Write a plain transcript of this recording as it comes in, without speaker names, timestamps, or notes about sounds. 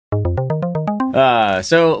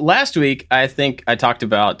So last week, I think I talked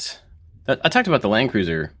about the Land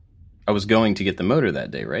Cruiser. I was going to get the motor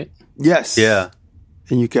that day, right? Yes. Yeah.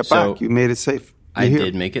 And you kept back. You made it safe. I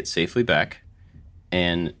did make it safely back.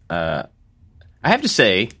 And I have to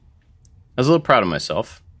say, I was a little proud of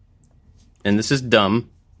myself. And this is dumb,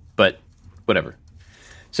 but whatever.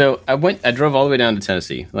 So I drove all the way down to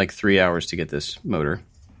Tennessee, like 3 hours to get this motor.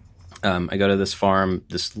 I go to this farm.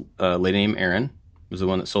 This lady named Erin was the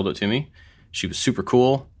one that sold it to me. She was super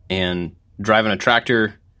cool and driving a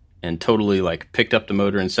tractor and totally like picked up the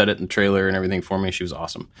motor and set it in the trailer and everything for me. She was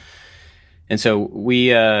awesome. And so we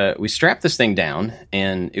strapped this thing down,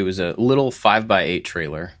 and it was a little 5x8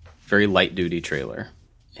 trailer, very light duty trailer.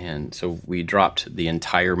 And so we dropped the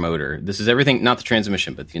entire motor. This is everything, not the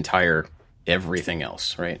transmission, but the entire everything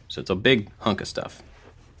else, right? So it's a big hunk of stuff.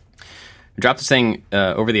 We dropped this thing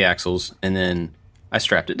over the axles, and then I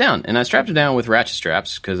strapped it down. And I strapped it down with ratchet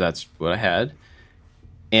straps because that's what I had.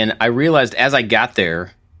 And I realized as I got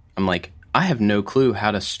there, I'm like, I have no clue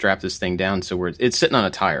how to strap this thing down. So it's sitting on a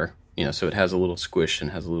tire, so it has a little squish and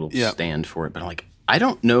has a little stand for it. But I'm like, I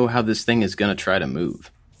don't know how this thing is going to try to move.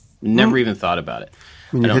 Never even thought about it.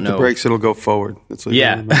 When you hit the brakes, it'll go forward. That's what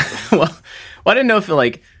well, I didn't know if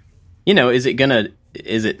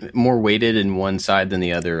is it more weighted in one side than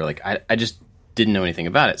the other? Like, I just didn't know anything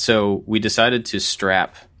about it. So we decided to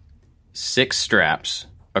strap 6 straps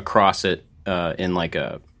across it in like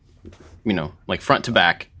a, like front to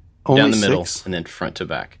back, only down the middle, 6? and then front to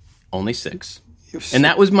back. Only 6. And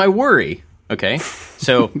that was my worry. Okay.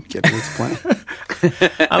 So getting this plan.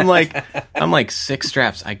 I'm like 6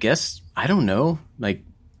 straps. I guess, I don't know. Like,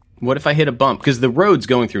 what if I hit a bump? Because the roads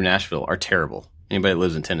going through Nashville are terrible. Anybody that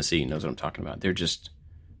lives in Tennessee knows what I'm talking about.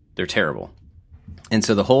 They're terrible. And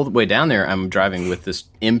so the whole way down there, I'm driving with this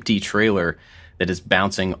empty trailer that is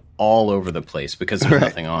bouncing all over the place because there's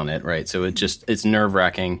nothing on it, right? So it's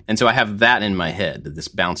nerve-wracking. And so I have that in my head, this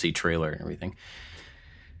bouncy trailer and everything.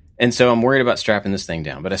 And so I'm worried about strapping this thing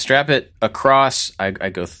down. But I strap it across. I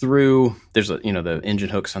go through. There's the engine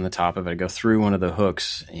hooks on the top of it. I go through one of the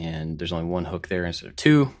hooks, and there's only one hook there instead of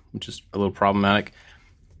 2, which is a little problematic.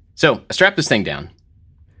 So I strap this thing down,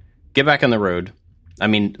 get back on the road. I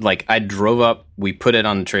mean, like, I drove up, we put it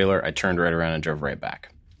on the trailer, I turned right around and drove right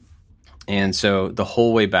back. And so the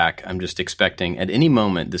whole way back, I'm just expecting at any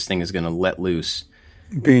moment this thing is going to let loose.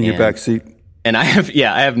 Be in your back seat. And I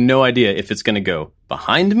have no idea if it's going to go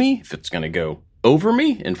behind me, if it's going to go over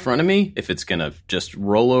me, in front of me, if it's going to just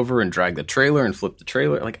roll over and drag the trailer and flip the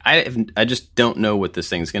trailer. Like, I just don't know what this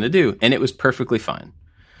thing's going to do. And it was perfectly fine.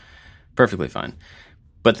 Perfectly fine.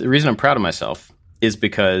 But the reason I'm proud of myself is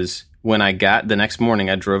because when I got the next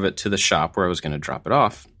morning, I drove it to the shop where I was going to drop it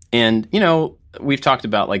off. And, we've talked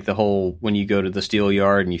about like the whole, when you go to the steel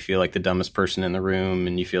yard and you feel like the dumbest person in the room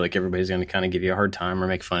and you feel like everybody's going to kind of give you a hard time or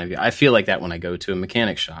make fun of you. I feel like that when I go to a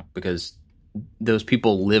mechanic shop because those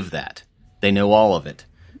people live that. They know all of it.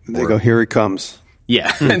 They go, here it comes.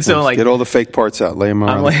 Yeah. And so like, get all the fake parts out, lay them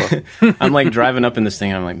around. I'm like driving up in this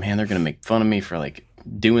thing. And I'm like, man, they're going to make fun of me for like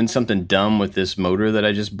doing something dumb with this motor that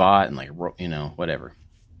I just bought and like, whatever.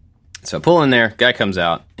 So I pull in there, guy comes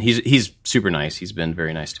out. He's super nice. He's been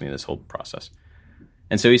very nice to me this whole process.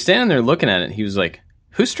 And so he's standing there looking at it. And he was like,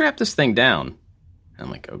 who strapped this thing down? And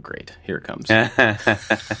I'm like, oh, great. Here it comes. I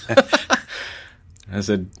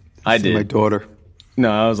said, I did. My daughter.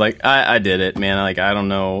 No, I was like, I did it, man. I don't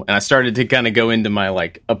know. And I started to kind of go into my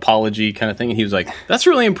like apology kind of thing. And he was like, that's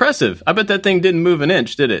really impressive. I bet that thing didn't move an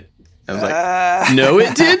inch, did it? I was like, no,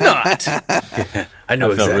 it did not. I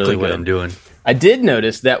know exactly what I'm doing. I did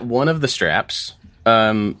notice that one of the straps,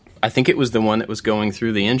 I think it was the one that was going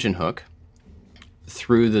through the engine hook,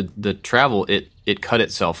 through the travel, it cut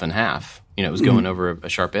itself in half. It was going over a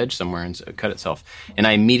sharp edge somewhere and it cut itself. And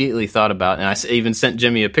I immediately thought about, and I even sent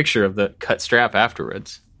Jimmy a picture of the cut strap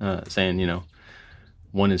afterwards, saying,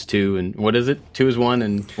 1 is 2, and what is it? 2 is 1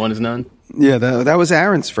 and 1 is none? Yeah, that was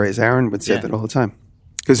Aaron's phrase. Aaron would say that all the time.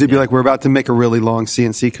 Because he'd be like, we're about to make a really long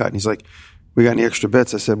CNC cut. And he's like, we got any extra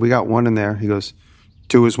bits? I said, we got 1 in there. He goes,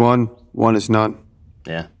 2 is 1, 1 is none.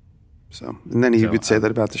 Yeah. So, and then he would say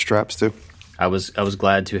that about the straps too. I was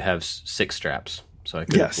glad to have 6 straps, so I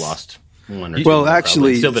could have lost 1 or 2. Well,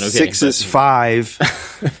 actually, still been okay, 6 is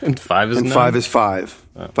 5, and 5 is and none? 5 is 5.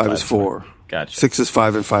 5 is 4. Gotcha. 6 is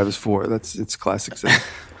 5 and 5 is 4. It's classic.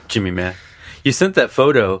 Jimmy, man, you sent that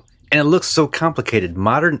photo, and it looks so complicated.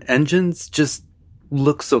 Modern engines just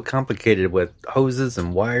look so complicated with hoses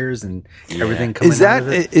and wires and everything coming out of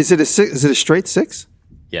it. Is it a straight 6?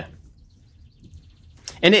 Yeah.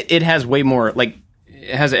 And it has way more, like,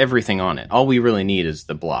 it has everything on it. All we really need is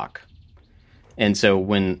the block. And so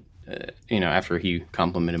when, after he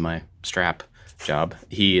complimented my strap, job,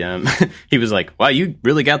 he he was like, "Wow, you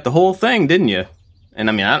really got the whole thing, didn't you?" And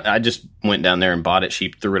I mean, I just went down there and bought it.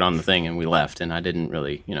 She threw it on the thing, and we left. And I didn't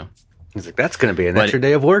really, He's like, that's going to be an extra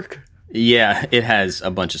day of work. Yeah, it has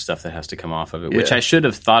a bunch of stuff that has to come off of it, which I should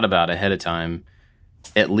have thought about ahead of time.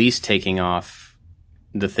 At least taking off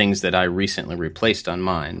the things that I recently replaced on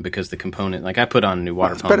mine, because the component, like I put on a new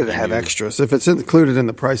water pump. It's better to have extras. If it's included in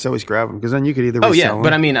the price, always grab them, because then you could either resell them.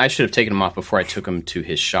 But I mean, I should have taken them off before I took them to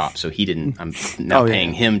his shop, so he didn't. I'm now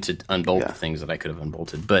paying him to unbolt the things that I could have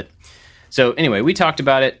unbolted. But so anyway, we talked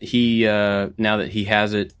about it. He now that he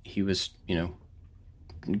has it, he was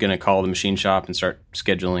going to call the machine shop and start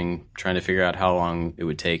scheduling, trying to figure out how long it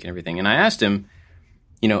would take and everything. And I asked him,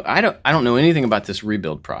 I don't know anything about this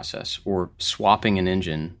rebuild process or swapping an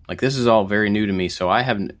engine. Like, this is all very new to me, so I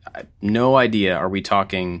have no idea. Are we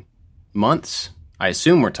talking months? I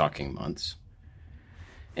assume we're talking months.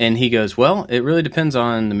 And he goes, well, it really depends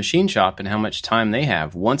on the machine shop and how much time they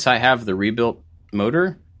have. Once I have the rebuilt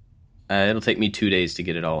motor, it'll take me 2 days to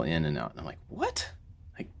get it all in and out. And I'm like, what?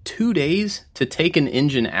 Like 2 days to take an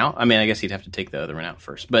engine out? I mean, I guess he'd have to take the other one out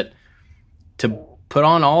first. But to put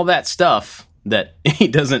on all that stuff that he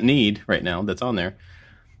doesn't need right now that's on there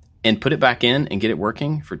and put it back in and get it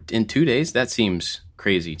working in 2 days, that seems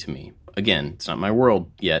crazy to me. Again, it's not my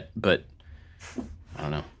world yet, but I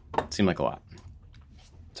don't know. It seemed like a lot.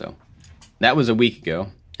 So that was a week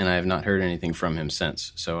ago, and I have not heard anything from him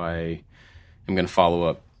since. So I am going to follow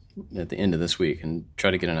up at the end of this week and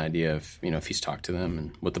try to get an idea of, if he's talked to them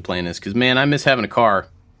and what the plan is. Because, man, I miss having a car.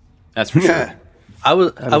 That's for sure. I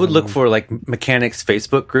would look for like mechanics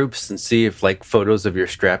Facebook groups and see if like photos of your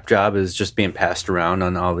strap job is just being passed around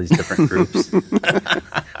on all these different groups.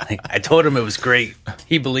 Like, I told him it was great.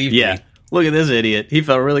 He believed me. Look at this idiot. He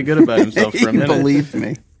felt really good about himself for a minute. He believed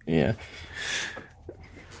me. Yeah.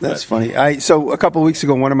 That's funny. So a couple of weeks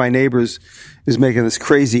ago, one of my neighbors is making this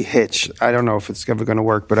crazy hitch. I don't know if it's ever going to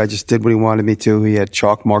work, but I just did what he wanted me to. He had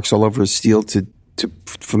chalk marks all over his steel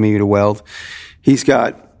for me to weld. He's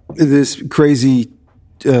got this crazy,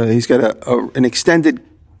 he's got an extended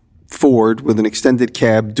Ford with an extended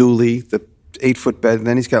cab, dually, the 8-foot bed, and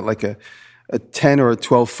then he's got like a 10 or a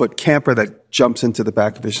 12-foot camper that jumps into the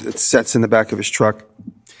back of it sets in the back of his truck.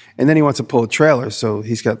 And then he wants to pull a trailer, so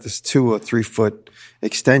he's got this 2 or 3 foot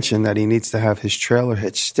extension that he needs to have his trailer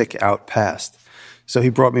hitch stick out past. So he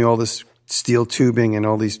brought me all this steel tubing and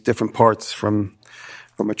all these different parts from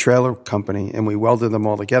a trailer company, and we welded them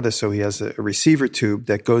all together. So he has a receiver tube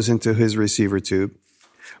that goes into his receiver tube,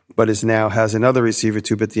 but now has another receiver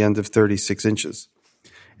tube at the end of 36 inches.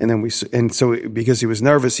 And then so because he was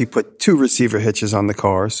nervous, he put 2 receiver hitches on the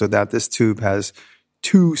car so that this tube has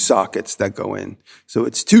 2 sockets that go in. So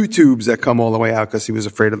it's 2 tubes that come all the way out because he was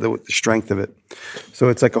afraid of the strength of it. So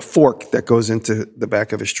it's like a fork that goes into the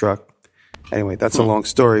back of his truck. Anyway, that's a long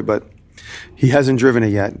story, but he hasn't driven it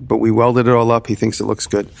yet, but we welded it all up. He thinks it looks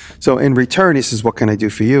good. So in return, he says, what can I do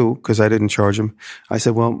for you? Because I didn't charge him. I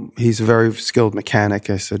said, well, he's a very skilled mechanic.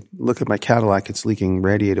 I said, look at my Cadillac. It's leaking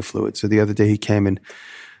radiator fluid. So the other day he came and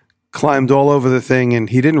climbed all over the thing, and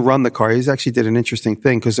he didn't run the car. He actually did an interesting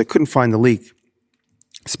thing because I couldn't find the leak,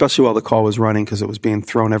 especially while the car was running because it was being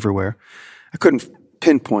thrown everywhere. I couldn't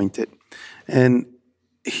pinpoint it. And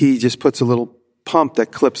he just puts a little pump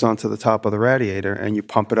that clips onto the top of the radiator, and you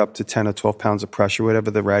pump it up to 10 or 12 pounds of pressure, whatever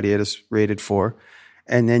the radiator's rated for.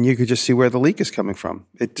 And then you could just see where the leak is coming from.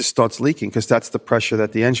 It just starts leaking because that's the pressure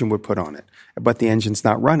that the engine would put on it. But the engine's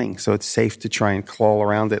not running, so it's safe to try and claw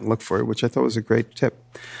around it and look for it, which I thought was a great tip.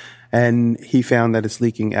 And he found that it's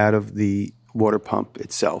leaking out of the water pump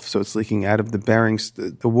itself. So it's leaking out of the bearings.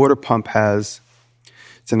 The water pump it's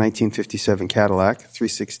a 1957 Cadillac,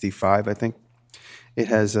 365, I think. It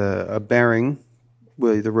has a bearing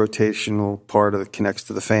where the rotational part of it connects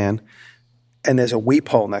to the fan. And there's a weep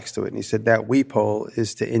hole next to it. And he said that weep hole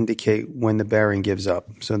is to indicate when the bearing gives up.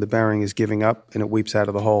 So the bearing is giving up and it weeps out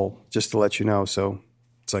of the hole, just to let you know. So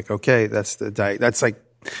it's like, okay, that's like,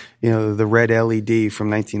 the red LED from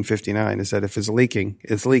 1959 is that if it's leaking,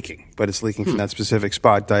 but it's leaking from that specific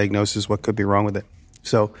spot. Diagnosis what could be wrong with it.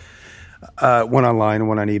 So went online,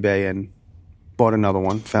 went on eBay, and bought another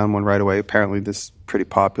one. Found one right away. Apparently, this pretty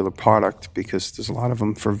popular product because there's a lot of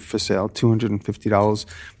them for sale. $250,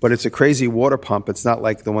 but it's a crazy water pump. It's not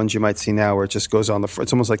like the ones you might see now where it just goes on the front.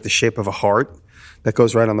 It's almost like the shape of a heart that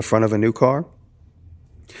goes right on the front of a new car.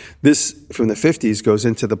 This, from the 50s, goes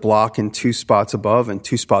into the block in 2 spots above and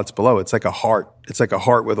 2 spots below. It's like a heart. It's like a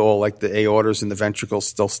heart with all like the aortas and the ventricles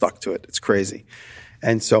still stuck to it. It's crazy.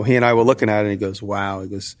 And so he and I were looking at it, and he goes, wow. He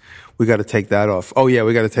goes, we got to take that off. Oh, yeah,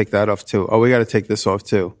 we got to take that off, too. Oh, we got to take this off,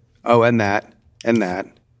 too. Oh, and that, and that.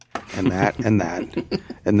 and that and that,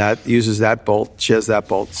 and that uses that bolt, shares that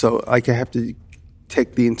bolt. So I have to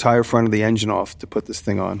take the entire front of the engine off to put this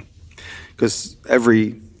thing on, because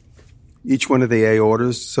each one of the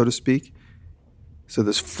aortas, so to speak. So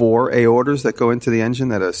there's 4 aortas that go into the engine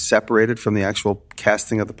that are separated from the actual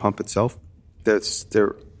casting of the pump itself.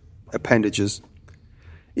 They're appendages.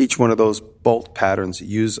 Each one of those bolt patterns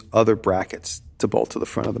use other brackets to bolt to the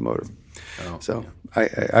front of the motor. Oh, so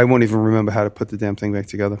yeah. I won't even remember how to put the damn thing back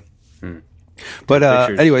together. But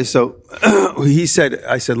anyway, so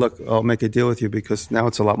I said, look, I'll make a deal with you because now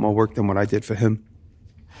it's a lot more work than what I did for him.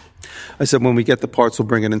 I said, when we get the parts, we'll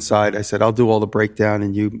bring it inside. I said, I'll do all the breakdown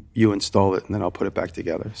and you install it, and then I'll put it back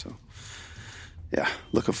together. So, yeah,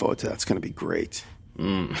 looking forward to that. It's going to be great.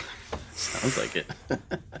 Sounds like it.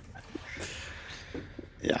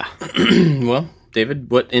 Yeah. Well,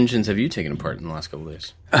 David, what engines have you taken apart in the last couple of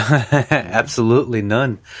days? Absolutely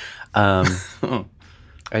none.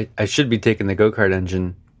 I should be taking the go-kart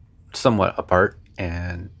engine somewhat apart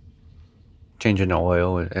and changing the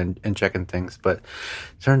oil and checking things, but it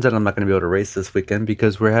turns out I'm not going to be able to race this weekend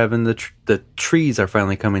because we're having the trees are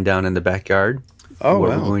finally coming down in the backyard where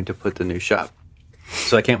we're going to put the new shop.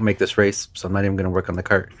 So I can't make this race, so I'm not even going to work on the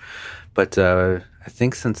kart. But I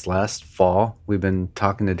think since last fall, we've been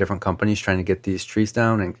talking to different companies trying to get these trees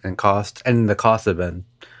down and cost, and the costs have been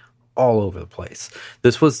all over the place.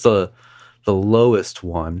 This was the lowest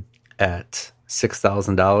one at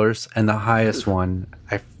 $6,000, and the highest one,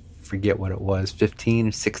 I forget what it was, $15,000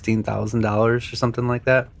 or $16,000 or something like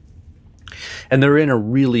that. And they're in a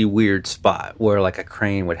really weird spot where like a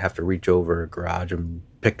crane would have to reach over a garage and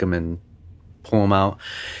pick them and pull them out.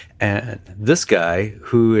 And this guy,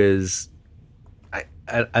 who is,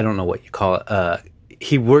 I don't know what you call it,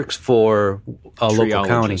 he works for a local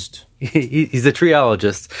county. He's a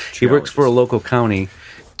triologist. He works for a local county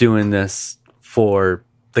doing this for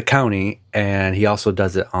the county, and he also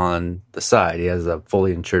does it on the side. He has a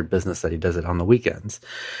fully insured business that he does it on the weekends.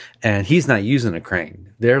 And he's not using a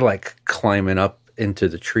crane. They're like climbing up into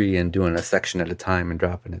the tree and doing a section at a time and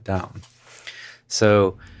dropping it down.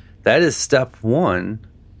 So that is step one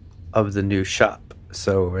of the new shop.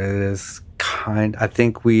 So it is I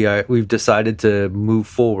think we've decided to move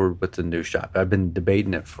forward with the new shop. I've been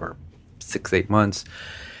debating it for 6-8 months,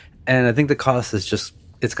 and I think the cost is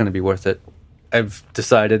it's going to be worth it. I've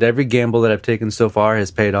decided every gamble that I've taken so far has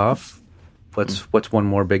paid off. What's one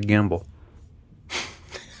more big gamble?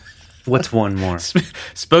 What's one more?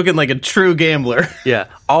 Spoken like a true gambler. Yeah,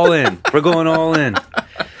 all in. We're going all in.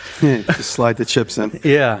 Just slide the chips in.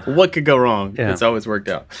 Yeah. What could go wrong? Yeah. It's always worked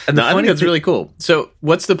out. And I think that's really cool. So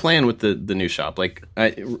what's the plan with the new shop? Like,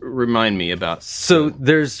 remind me about... So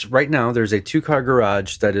there's a 2-car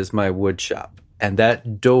garage that is my wood shop. And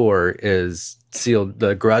that door is sealed.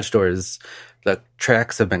 The garage door the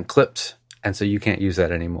tracks have been clipped. And so you can't use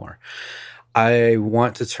that anymore. I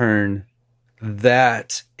want to turn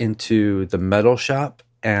that into the metal shop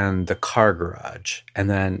and the car garage.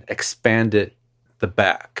 And then expand it the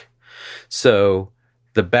back. So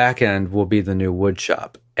the back end will be the new wood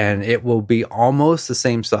shop, and it will be almost the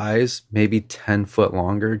same size, maybe 10 foot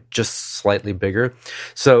longer, just slightly bigger.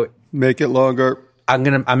 So make it longer. I'm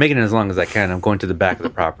making it as long as I can. I'm going to the back of the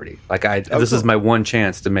property. This is my one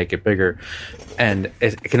chance to make it bigger, and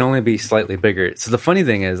it can only be slightly bigger. So the funny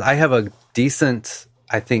thing is I have a decent,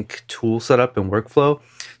 I think, tool setup and workflow.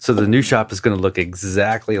 So the new shop is going to look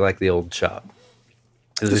exactly like the old shop.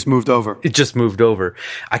 It just moved over. It just moved over.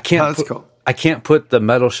 I can't put the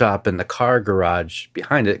metal shop in the car garage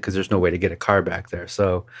behind it because there's no way to get a car back there.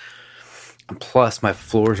 So, plus my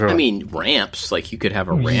floors are. Ramps. Like you could have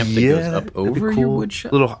a ramp that goes up over your wood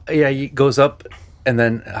shop. It goes up and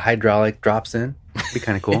then a hydraulic drops in. It'd be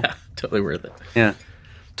kind of cool. Yeah, totally worth it. Yeah,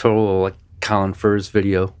 total like Colin Furze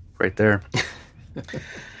video right there.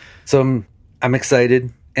 So I'm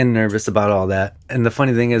excited and nervous about all that. And the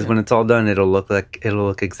funny thing is, when it's all done, it'll look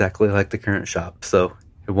exactly like the current shop. So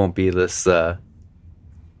it won't be this,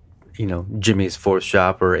 Jimmy's fourth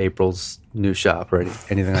shop or April's new shop or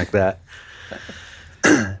anything like that.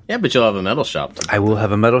 Yeah, but you'll have a metal shop. I will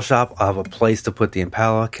have a metal shop. I'll have a place to put the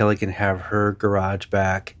Impala. Kelly can have her garage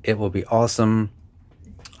back. It will be awesome.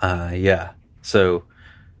 Yeah. So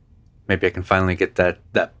maybe I can finally get that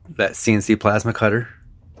CNC plasma cutter.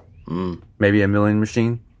 Maybe a milling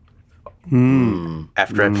machine.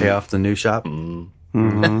 After I pay off the new shop.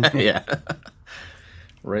 Yeah.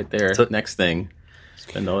 Right there. So, next thing.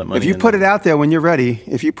 Spend all that money. If you put it out there when you're ready,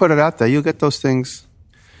 you'll get those things.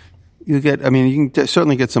 You can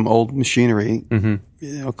certainly get some old machinery,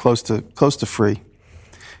 close to free.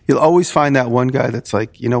 You'll always find that one guy that's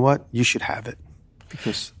like, you know what? You should have it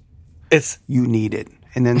because you need it.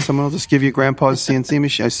 and then someone will just give you Grandpa's CNC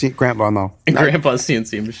machine. I see Grandpa, no. Grandpa's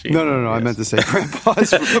CNC machine. No. Yes. I meant to say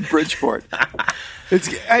Grandpa's from Bridgeport.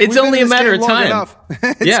 It's only a matter of time.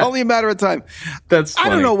 It's only a matter of time. That's funny.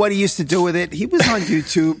 I don't know what he used to do with it. He was on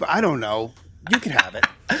YouTube. I don't know. You can have it.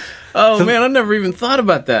 Oh, man, I never even thought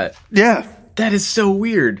about that. Yeah. That is so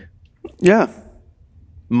weird. Yeah.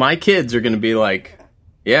 My kids are going to be like,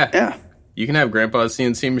 yeah. You can have Grandpa's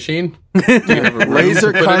CNC machine. You can have a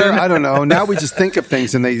laser cutter. I don't know. Now we just think of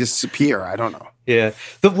things and they disappear. I don't know. Yeah.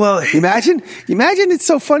 Imagine it's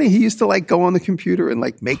so funny. He used to like go on the computer and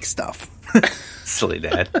like make stuff. Silly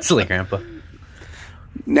dad. Silly grandpa.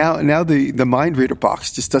 Now the mind reader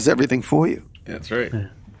box just does everything for you. That's right.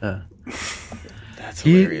 That's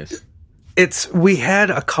hilarious. We had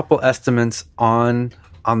a couple estimates on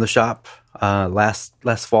the shop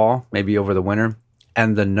last fall, maybe over the winter,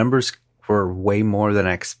 and the numbers were way more than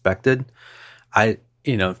I expected. To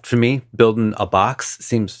me, building a box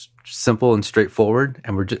seems simple and straightforward,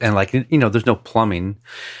 and there's no plumbing,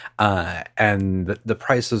 and the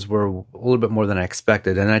prices were a little bit more than I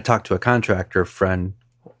expected. And I talked to a contractor friend,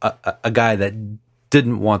 a guy that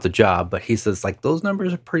didn't want the job, but he says like those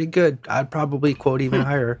numbers are pretty good. I'd probably quote even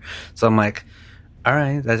higher. So I'm like, all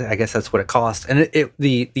right, I guess that's what it cost. And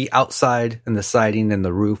the outside and the siding and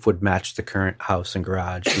the roof would match the current house and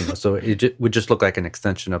garage, so it would just look like an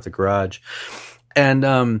extension of the garage.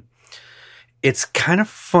 And it's kind of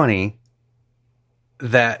funny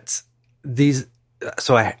that these.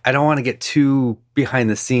 So I don't want to get too behind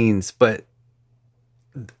the scenes, but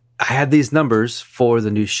I had these numbers for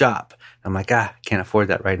the new shop. I'm like, can't afford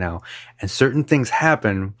that right now. And certain things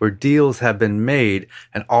happen where deals have been made,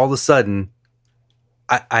 and all of a sudden,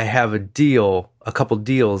 I have a couple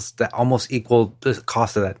deals that almost equal the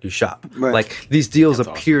cost of that new shop. Right. Like these deals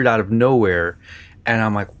appeared out of nowhere, and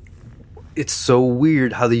I'm like, it's so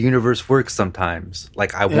weird how the universe works sometimes.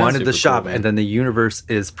 Like I wanted the shop, cool, and then the universe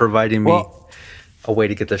is providing me a way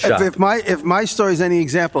to get the shop. If my story is any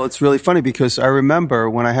example, it's really funny because I remember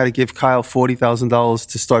when I had to give Kyle $40,000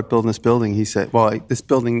 to start building this building. He said, this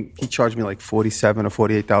building, he charged me like $47,000 or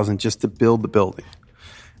 $48,000 just to build the building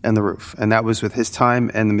and the roof. And that was with his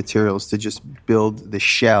time and the materials to just build the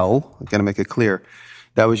shell. I'm going to make it clear.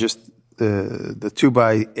 That was just the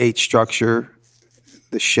 2x8 structure,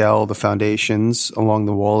 the shell, the foundations along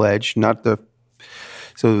the wall edge,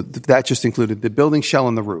 so that just included the building shell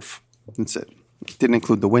and the roof. That's it. It didn't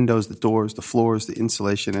include the windows, the doors, the floors, the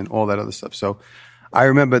insulation, and all that other stuff. So I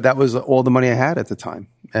remember that was all the money I had at the time.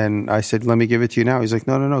 And I said, let me give it to you now. He's like,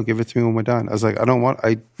 no, give it to me when we're done. I was like,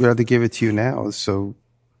 I'd rather give it to you now. So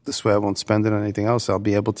this way I won't spend it on anything else. I'll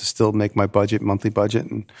be able to still make my monthly budget.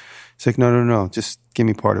 And he's like, no, just give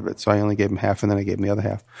me part of it. So I only gave him half, and then I gave him the other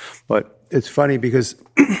half. But it's funny because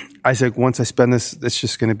I said, once I spend this, it's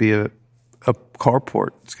just going to be a carport.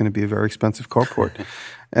 It's going to be a very expensive carport.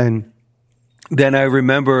 And then I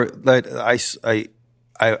remember that I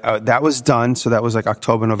that was done. So that was like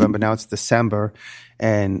October, November. Now it's December.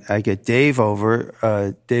 And I get Dave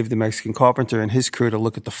over, Dave the Mexican carpenter, and his crew to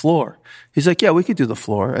look at the floor. He's like, yeah, we could do the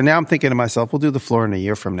floor. And now I'm thinking to myself, we'll do the floor in a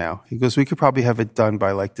year from now. He goes, we could probably have it done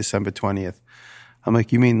by like December 20th. I'm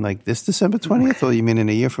like, you mean like this December 20th, or you mean in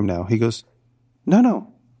a year from now? He goes,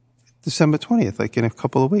 no, December 20th, like in a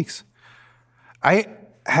couple of weeks. I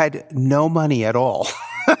had no money at all.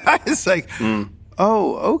 I was like,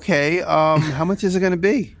 oh, okay. How much is it going to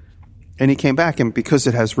be? And he came back, and because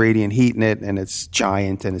it has radiant heat in it and it's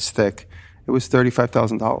giant and it's thick, it was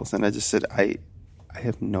 $35,000. And I just said, I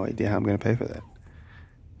have no idea how I'm going to pay for that.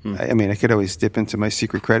 I mean, I could always dip into my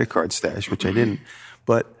secret credit card stash, which I didn't.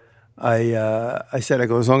 But I said,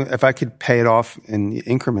 if I could pay it off in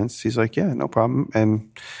increments. He's like, yeah, no problem.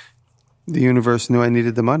 And the universe knew I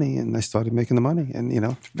needed the money, and I started making the money.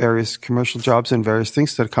 And, various commercial jobs and various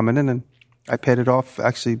things started coming in, and I paid it off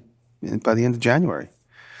actually by the end of January.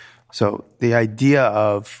 So the idea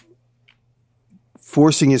of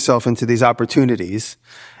forcing yourself into these opportunities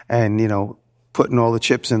and, putting all the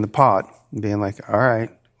chips in the pot and being like, all right,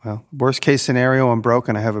 well, worst case scenario, I'm broke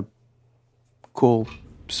and I have a cool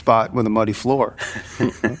spot with a muddy floor.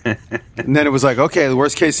 And then it was like, okay, the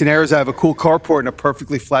worst case scenario is I have a cool carport and a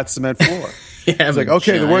perfectly flat cement floor. I was like,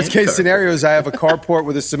 okay, the worst case scenario is I have a carport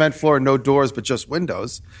with a cement floor and no doors but just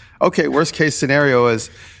windows. Okay, worst case scenario is,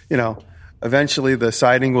 eventually the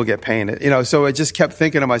siding will get painted. So I just kept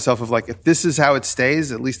thinking to myself of like, if this is how it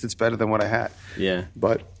stays, at least it's better than what I had. Yeah.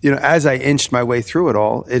 But, as I inched my way through it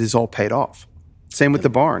all, it is all paid off. Same with the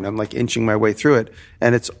barn. I'm like inching my way through it.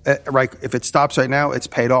 And it's right. If it stops right now, it's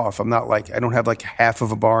paid off. I'm not like, I don't have like half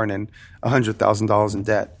of a barn and $100,000 in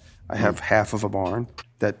debt. I have half of a barn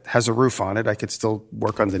that has a roof on it. I could still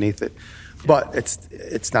work underneath it. But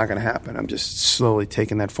it's not going to happen. I'm just slowly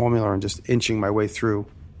taking that formula and just inching my way through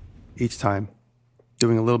each time,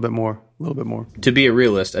 doing a little bit more, a little bit more. To be a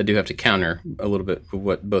realist, I do have to counter a little bit of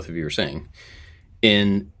what both of you are saying.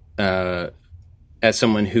 As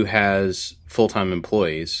someone who has full-time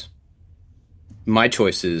employees, my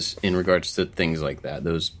choices in regards to things like that,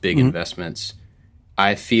 those big investments,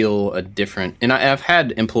 I feel a different, and I've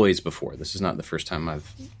had employees before. This is not the first time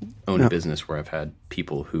I've owned a business where I've had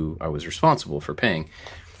people who I was responsible for paying.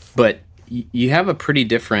 But you have a pretty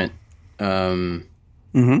different, For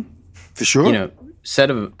sure. set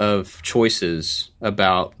of choices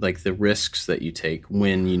about like the risks that you take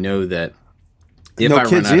when you know that if I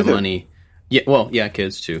run out of money,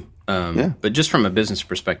 kids too. But just from a business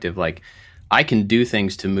perspective, like I can do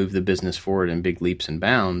things to move the business forward in big leaps and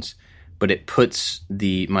bounds, but it puts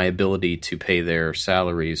my ability to pay their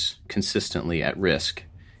salaries consistently at risk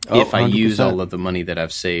if I 100%. use all of the money that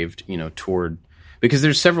I've saved, toward, because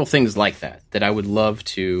there's several things like that I would love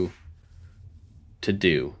to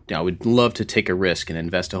do. I would love to take a risk and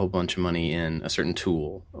invest a whole bunch of money in a certain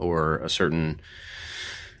tool or a certain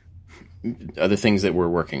other things that we're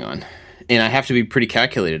working on. And I have to be pretty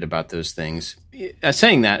calculated about those things.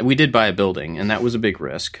 Saying that, we did buy a building, and that was a big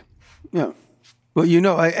risk. Yeah. Well,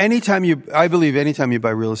 I believe anytime you buy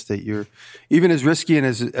real estate, you're even as risky and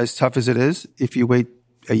as tough as it is. If you wait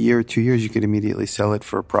a year or 2 years, you could immediately sell it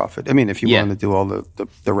for a profit. I mean, if you want to do all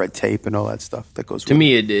the red tape and all that stuff that goes. To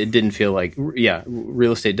me, it didn't feel like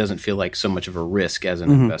real estate doesn't feel like so much of a risk as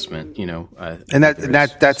an investment. And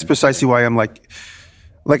that's precisely why I'm like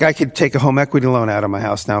I could take a home equity loan out of my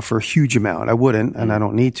house now for a huge amount. I wouldn't, and I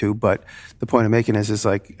don't need to. But the point I'm making is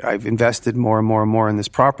like I've invested more and more and more in this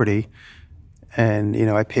property. And,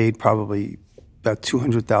 I paid probably about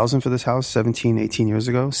 $200,000 for this house 17 years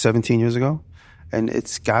ago. And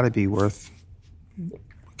it's got to be worth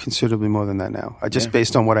considerably more than that now.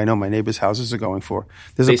 Based on what I know my neighbors' houses are going for.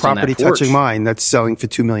 There's a property touching mine that's selling for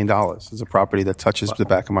 $2 million. There's a property that touches the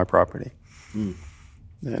back of my property.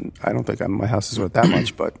 And I don't think my house is worth that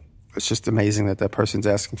much, but it's just amazing that person's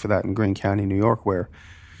asking for that in Greene County, New York, where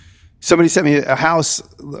somebody sent me a house.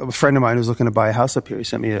 A friend of mine who's looking to buy a house up here, he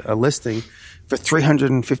sent me a listing for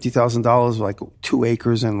 $350,000, like 2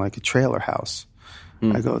 acres and like a trailer house.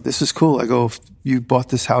 I go, this is cool. I go, if you bought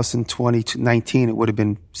this house in 2019, it would have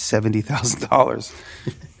been $70,000.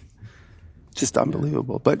 Just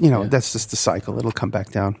unbelievable. But, that's just the cycle. It'll come back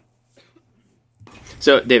down.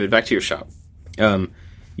 So, David, back to your shop.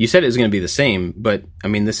 You said it was going to be the same, but, I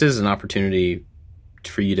mean, this is an opportunity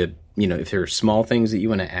for you to, if there are small things that you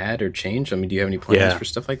want to add or change. I mean, do you have any plans for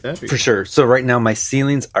stuff like that? For sure. So right now my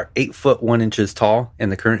ceilings are 8 foot 1 inches tall in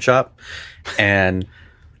the current shop. And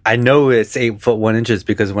I know it's 8 foot 1 inches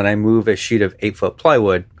because when I move a sheet of 8 foot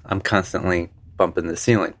plywood, I'm constantly bumping the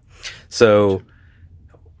ceiling. So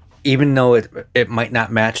even though it might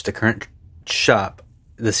not match the current shop,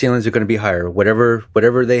 the ceilings are going to be higher.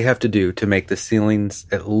 Whatever they have to do to make the ceilings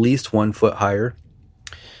at least 1 foot higher.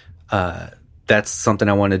 That's something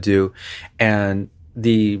I want to do. And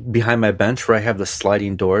behind my bench where I have the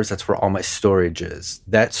sliding doors, that's where all my storage is.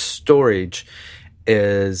 That storage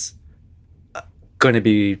is going to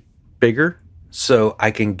be bigger so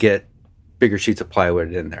I can get bigger sheets of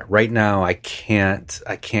plywood in there. Right now I can't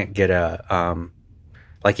get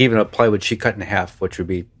even a plywood sheet cut in half, which would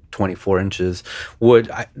be 24 inches,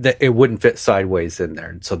 it wouldn't fit sideways in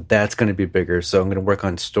there. So that's going to be bigger. So I'm going to work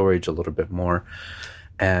on storage a little bit more.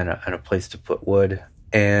 And a place to put wood.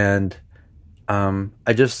 And I've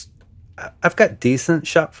got decent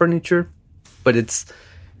shop furniture, but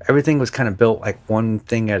everything was kind of built like one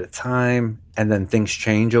thing at a time, and then things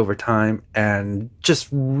change over time. And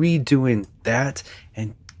just redoing that,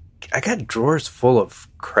 and I got drawers full of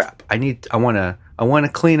crap. I want to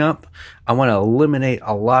clean up. I want to eliminate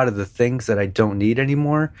a lot of the things that I don't need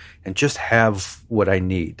anymore, and just have what I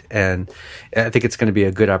need. And I think it's going to be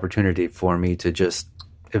a good opportunity for me to just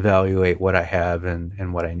evaluate what I have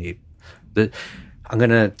and what I need. I'm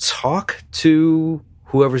going to talk to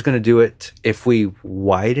whoever's going to do it. If we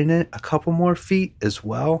widen it a couple more feet as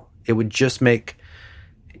well, it would just make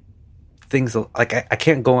things like I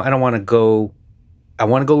can't go. I don't want to go. I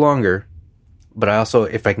want to go longer, but I also,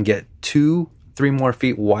 if I can get 2-3 more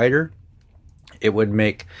feet wider, it would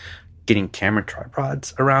make getting camera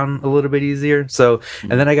tripods around a little bit easier. So,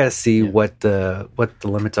 and then I got to see what the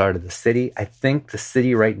limits are to the city. I think the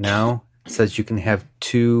city right now says you can have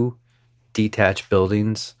 2 detached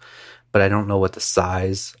buildings, but I don't know what the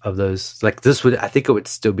size of those, like I think it would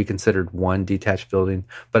still be considered 1 detached building,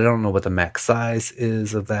 but I don't know what the max size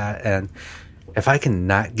is of that. And if I can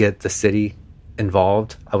not get the city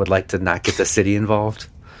involved, I would like to not get the city involved.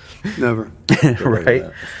 Never.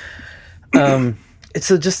 Right.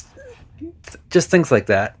 It's just things like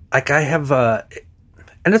that. Like I have,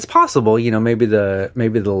 and it's possible, maybe the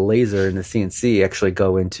laser and the CNC actually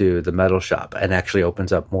go into the metal shop and actually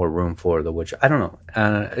opens up more room for the wood shop. I don't know.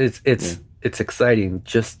 It's exciting.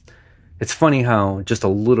 It's funny how just a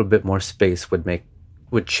little bit more space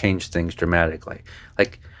would change things dramatically.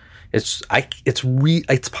 Like it's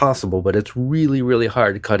possible, but it's really, really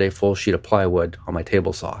hard to cut a full sheet of plywood on my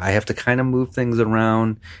table saw. I have to kind of move things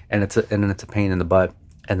around, and it's a pain in the butt.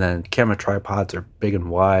 And then camera tripods are big and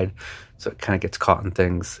wide, so it kind of gets caught in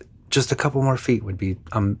things. Just a couple more feet would be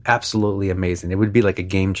absolutely amazing. It would be like a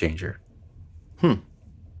game changer.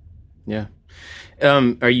 Yeah.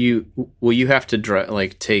 Will you have to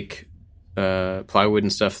take plywood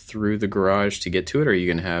and stuff through the garage to get to it, or are you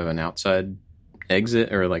going to have an outside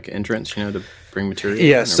exit or like entrance, to bring material?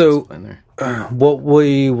 Yeah. So what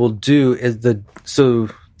we will do is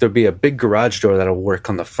there'll be a big garage door that'll work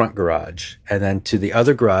on the front garage. And then to the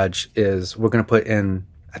other garage we're going to put in,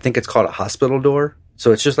 I think it's called a hospital door.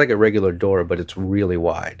 So it's just like a regular door, but it's really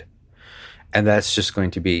wide. And that's just going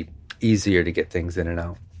to be easier to get things in and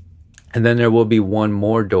out. And then there will be one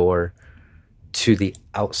more door to the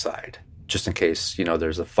outside, just in case,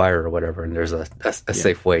 there's a fire or whatever, and there's a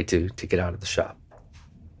safe way to get out of the shop.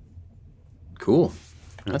 Cool.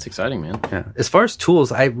 That's exciting, man. Yeah. As far as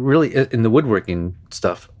tools, I really, in the woodworking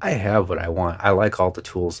stuff, I have what I want. I like all the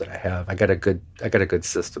tools that I have. I got a good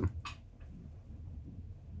system.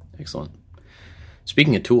 Excellent.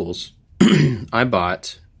 Speaking of tools, I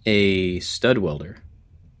bought a stud welder.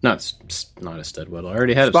 Not a stud welder. I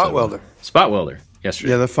already had a spot welder. Spot welder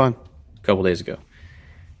yesterday. Yeah, they're fun. A couple days ago.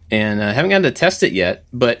 And I haven't gotten to test it yet,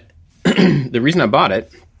 but the reason I bought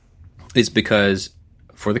it is because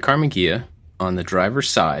for the Karmann Ghia, on the driver's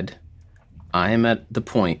side, I am at the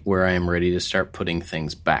point where I am ready to start putting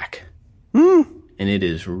things back. And it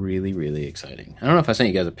is really, really exciting. I don't know if I sent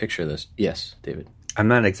you guys a picture of this. Yes, David. I'm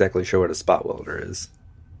not exactly sure what a spot welder is.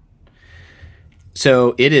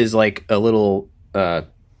 So it is like a little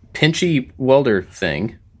pinchy welder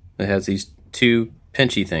thing that has these two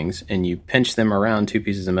pinchy things, and you pinch them around two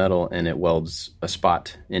pieces of metal, and it welds a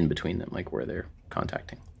spot in between them, like where they're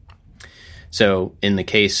contacting. So in the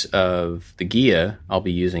case of the Ghia, I'll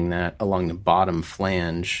be using that along the bottom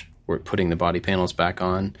flange, where putting the body panels back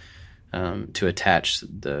on to attach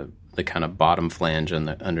the kind of bottom flange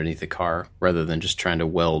underneath the car, rather than just trying to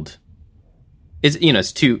weld.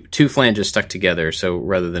 It's two flanges stuck together, so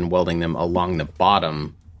rather than welding them along the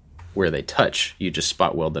bottom where they touch, you just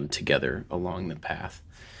spot weld them together along the path.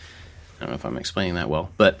 I don't know if I'm explaining that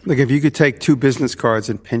well, but like if you could take two business cards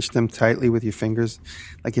and pinch them tightly with your fingers,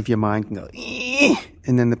 like if your mind can go,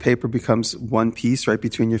 and then the paper becomes one piece right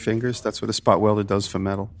between your fingers. That's what a spot welder does for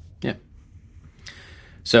metal. Yeah.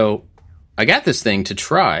 So I got this thing to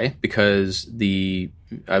try because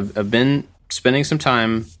I've been spending some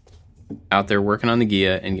time out there working on the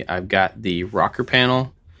Ghia, and I've got the rocker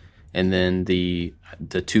panel and then the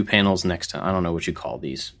two panels next to, I don't know what you call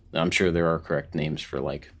these. I'm sure there are correct names for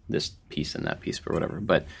like this piece and that piece or whatever.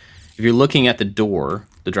 But if you're looking at the door,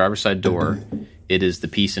 the driver's side door, it is the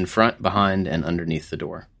piece in front, behind, and underneath the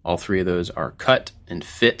door. All three of those are cut and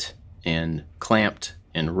fit and clamped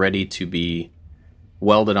and ready to be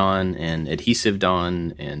welded on and adhesived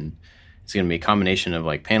on. And it's going to be a combination of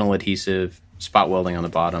like panel adhesive, spot welding on the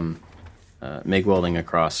bottom, MIG welding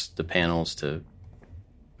across the panels to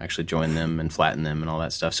actually join them and flatten them and all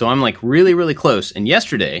that stuff. So I'm like really, really close. And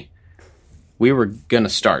yesterday we were going to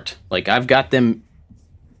start. Like I've got them.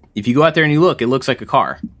 If you go out there and you look, it looks like a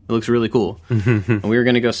car. It looks really cool. And we were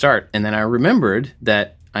going to go start. And then I remembered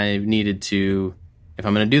that I needed to, if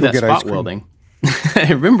I'm going to do that spot welding, I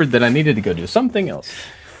remembered that I needed to go do something else.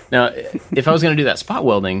 Now, if I was going to do that spot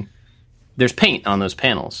welding, there's paint on those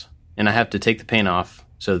panels. And I have to take the paint off.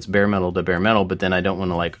 So it's bare metal to bare metal, but then I don't want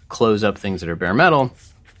to like close up things that are bare metal.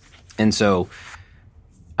 And so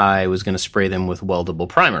I was going to spray them with weldable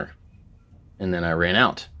primer. And then I ran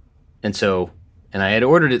out. And I had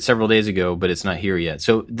ordered it several days ago, but it's not here yet.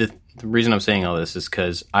 So the reason I'm saying all this is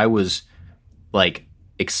because I was like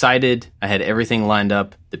excited. I had everything lined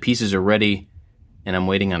up. The pieces are ready. And I'm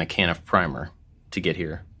waiting on a can of primer to get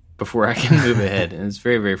here before I can move ahead. And it's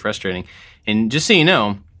very, very frustrating. And just so you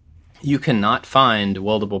know, you cannot find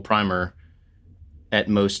weldable primer at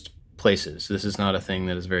most places. This is not a thing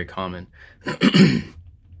that is very common.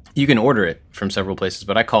 You can order it from several places,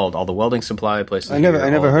 but I called all the welding supply places. I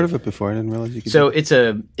never heard of it before. I didn't realize you could. So it's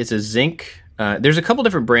a zinc. There's a couple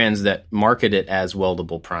different brands that market it as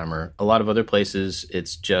weldable primer. A lot of other places,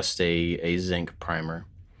 it's just a zinc primer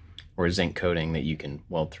or a zinc coating that you can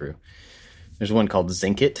weld through. There's one called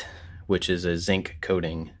Zinkit, which is a zinc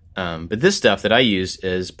coating. But this stuff that I use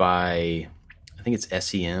is by, I think it's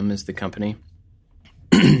SEM is the company.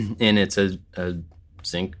 And it's a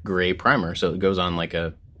zinc gray primer. So it goes on like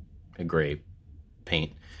a gray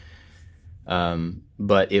paint.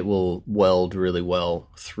 But it will weld really well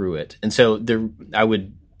through it. And so I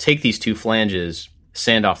would take these two flanges,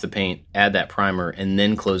 sand off the paint, add that primer, and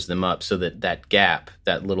then close them up so that that gap,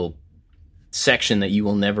 that little section that you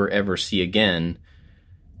will never ever see again,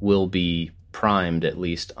 will be primed at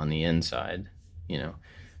least on the inside,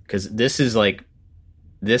 because this is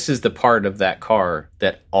the part of that car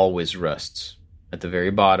that always rusts. At the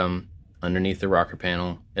very bottom, underneath the rocker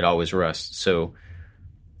panel, it always rusts. So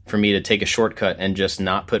for me to take a shortcut and just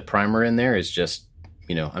not put primer in there is just,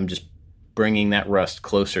 I'm just bringing that rust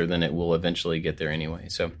closer than it will eventually get there anyway.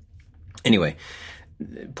 So anyway,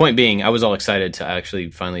 point being, I was all excited to actually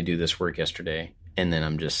finally do this work yesterday, and then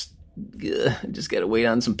I'm just got to wait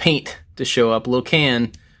on some paint to show up, a little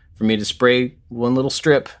can for me to spray one little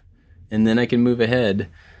strip, and then I can move ahead.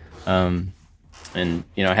 And I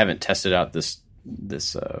haven't tested out this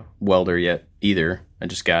welder yet either. I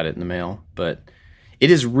just got it in the mail, but it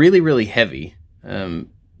is really, really heavy.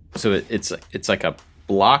 So it's like a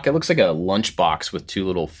block. It looks like a lunch box with two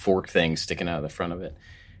little fork things sticking out of the front of it.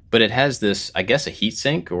 But it has this, I guess, a heat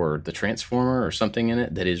sink or the transformer or something in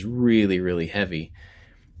it that is really, really heavy.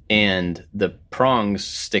 And the prongs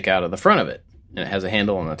stick out of the front of it, and it has a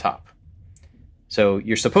handle on the top. So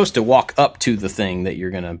you're supposed to walk up to the thing that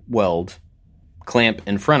you're going to weld, clamp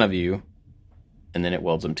in front of you, and then it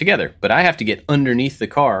welds them together. But I have to get underneath the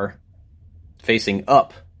car, facing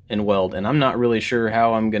up, and weld, and I'm not really sure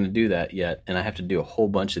how I'm going to do that yet, and I have to do a whole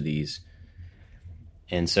bunch of these.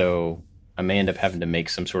 And so I may end up having to make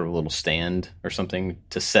some sort of little stand or something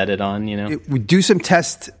to set it on, We do some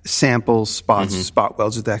test samples, spot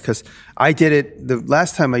welds with that, because I did it, the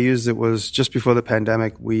last time I used it was just before the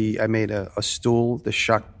pandemic. I made a stool, the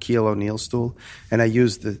Shaquille O'Neal stool, and I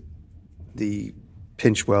used the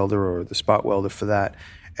pinch welder or the spot welder for that.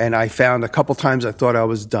 And I found a couple times I thought I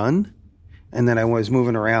was done, and then I was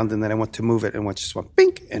moving around, and then I went to move it, and just went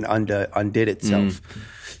bink and undid itself.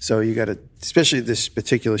 So you got to, especially this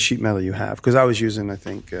particular sheet metal you have, because I was using, I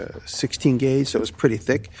think, 16 gauge, so it was pretty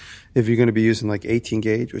thick. If you're going to be using like 18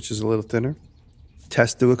 gauge, which is a little thinner,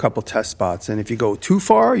 do a couple test spots. And if you go too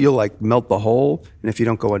far, you'll like melt the hole. And if you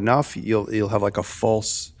don't go enough, you'll have like a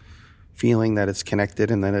false feeling that it's connected,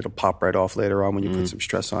 and then it'll pop right off later on when you put some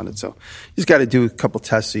stress on it. So you just got to do a couple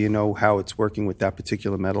tests so you know how it's working with that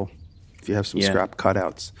particular metal. If you have some scrap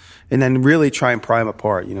cutouts, and then really try and prime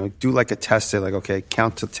apart, do like a test, say like, okay,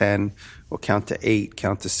 count to 10 or count to 8,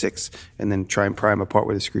 count to 6, and then try and prime apart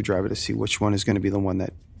with a screwdriver to see which one is going to be the one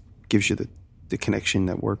that gives you the connection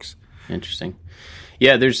that works. Interesting.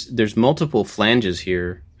 Yeah, there's multiple flanges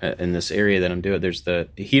here in this area that I'm doing. There's the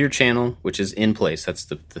heater channel, which is in place. That's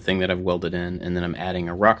the thing that I've welded in, and then I'm adding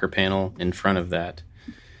a rocker panel in front of that.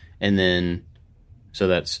 And then, so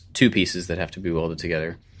that's two pieces that have to be welded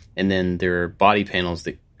together. And then there are body panels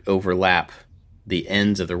that overlap the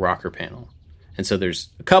ends of the rocker panel. And so there's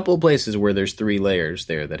a couple of places where there's 3 layers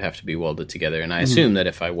there that have to be welded together. And I assume that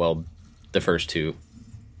if I weld the first 2,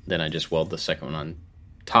 then I just weld the second one on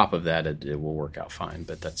top of that. It will work out fine.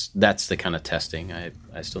 But that's the kind of testing I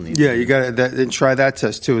still need. Yeah, you got to try that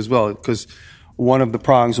test too as well, because one of the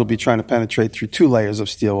prongs will be trying to penetrate through 2 layers of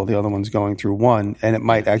steel while the other one's going through 1, and it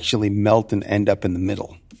might actually melt and end up in the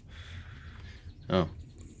middle. Oh.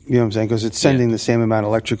 You know what I'm saying? Because it's sending the same amount of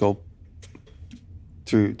electrical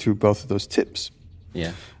through both of those tips.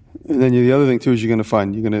 Yeah. And then the other thing too is you're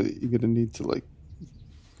gonna need to, like,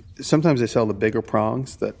 sometimes they sell the bigger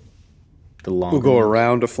prongs that will go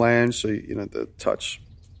around a flange, so the touch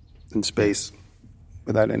in space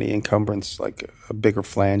without any encumbrance, like a bigger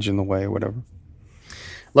flange in the way or whatever.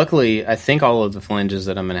 Luckily, I think all of the flanges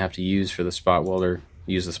that I'm going to have to use for the spot welder,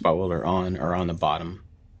 on, are on the bottom.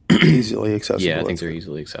 Easily accessible. Yeah, I think they're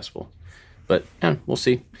easily accessible. But we'll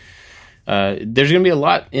see. There's going to be a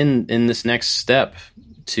lot in this next step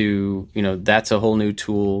to, that's a whole new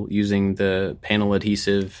tool, using the panel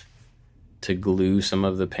adhesive to glue some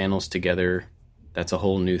of the panels together. That's a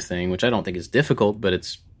whole new thing, which I don't think is difficult, but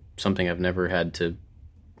it's something I've never had to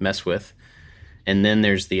mess with. And then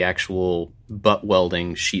there's the actual butt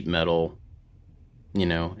welding sheet metal,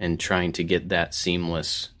 and trying to get that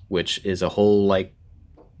seamless, which is a whole,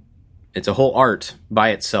 it's a whole art by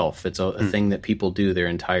itself. It's a thing that people do their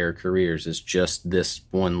entire careers, is just this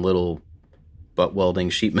one little butt welding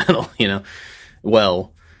sheet metal,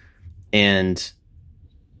 well, and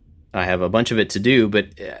I have a bunch of it to do, but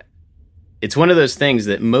it's one of those things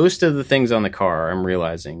that most of the things on the car, I'm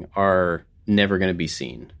realizing, are never going to be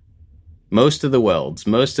seen. Most of the welds,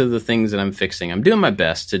 most of the things that I'm fixing, I'm doing my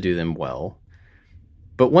best to do them well.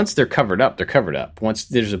 But once they're covered up, they're covered up. Once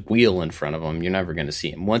there's a wheel in front of them, you're never going to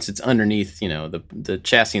see them. Once it's underneath, the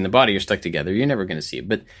chassis and the body are stuck together, you're never going to see it.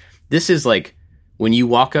 But this is like, when you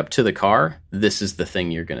walk up to the car, this is the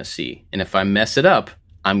thing you're going to see. And if I mess it up,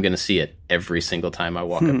 I'm going to see it every single time I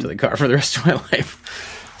walk up to the car for the rest of my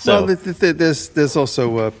life. So, well, there's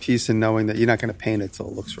also a peace in knowing that you're not going to paint it till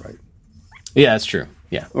it looks right. Yeah, that's true.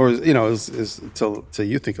 Yeah. Or, until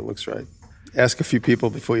you think it looks right. Ask a few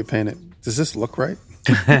people before you paint it. Does this look right?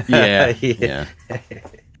 Yeah.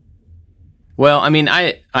 Well, I mean,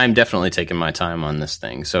 I'm definitely taking my time on this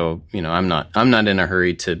thing. So, I'm not in a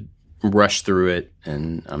hurry to rush through it,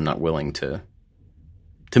 and I'm not willing to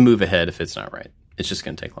move ahead if it's not right. It's just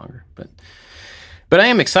going to take longer. But I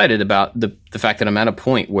am excited about the fact that I'm at a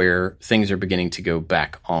point where things are beginning to go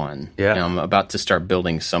back on. Yeah. And I'm about to start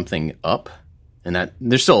building something up, and that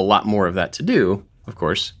there's still a lot more of that to do, of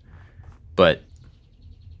course. But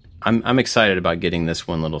I'm excited about getting this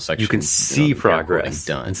one little section. You can see progress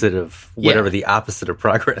done instead of whatever the opposite of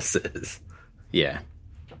progress is. Yeah.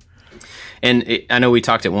 And I know we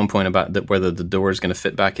talked at one point about whether the door is going to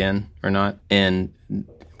fit back in or not. And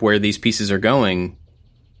where these pieces are going,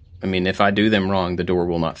 I mean, if I do them wrong, the door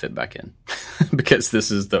will not fit back in because this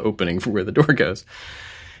is the opening for where the door goes.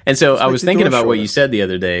 And so I was thinking about what you said the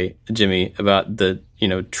other day, Jimmy, about the,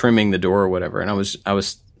 trimming the door or whatever. And I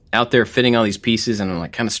was out there fitting all these pieces, and I'm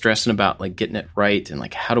like kind of stressing about like getting it right, and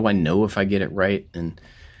like, how do I know if I get it right? And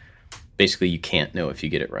basically you can't know if you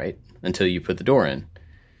get it right until you put the door in.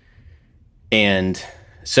 And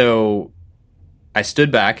so I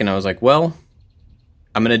stood back and I was like, well,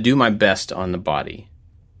 I'm going to do my best on the body,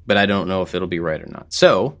 but I don't know if it'll be right or not.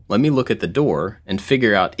 So let me look at the door and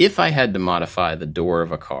figure out if I had to modify the door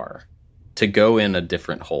of a car to go in a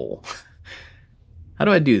different hole. How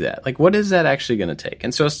do I do that? Like, what is that actually going to take?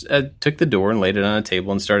 And so I took the door and laid it on a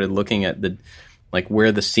table and started looking at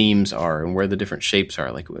where the seams are and where the different shapes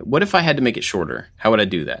are. Like, what if I had to make it shorter? How would I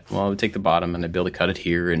do that? Well, I would take the bottom and I'd be able to cut it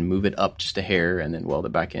here and move it up just a hair and then weld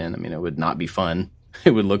it back in. I mean, it would not be fun.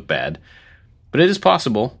 It would look bad. But it is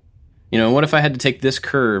possible. What if I had to take this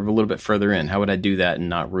curve a little bit further in? How would I do that and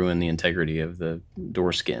not ruin the integrity of the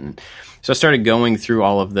door skin? So I started going through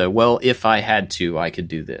all of if I had to, I could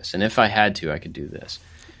do this. And if I had to, I could do this.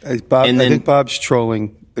 I think Bob's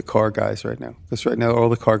trolling the car guys right now. Because right now all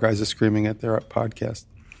the car guys are screaming at their podcast.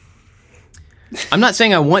 I'm not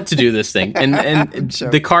saying I want to do this thing. And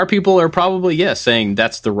the car people are probably, saying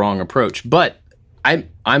that's the wrong approach. But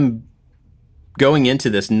I'm going into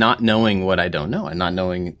this not knowing what I don't know and not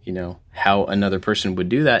knowing, how another person would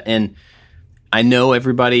do that. And I know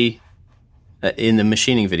everybody in the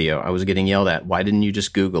machining video, I was getting yelled at. Why didn't you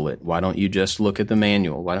just Google it? Why don't you just look at the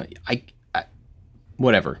manual? Why don't I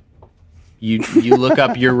whatever. You look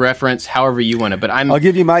up your reference however you want it. But I'll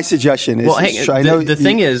give you my suggestion.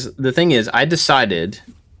 The thing is, I decided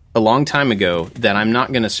a long time ago that I'm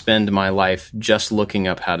not going to spend my life just looking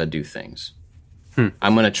up how to do things.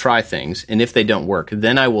 I'm going to try things, and if they don't work,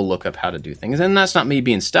 then I will look up how to do things. And that's not me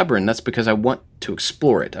being stubborn. That's because I want to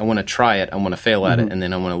explore it. I want to try it. I want to fail at it, and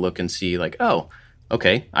then I want to look and see, like, oh,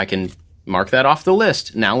 okay, I can mark that off the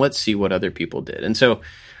list. Now let's see what other people did. And so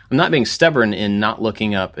I'm not being stubborn in not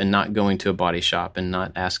looking up and not going to a body shop and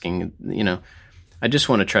not asking, I just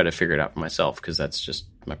want to try to figure it out for myself because that's just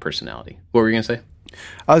my personality. What were you going to say?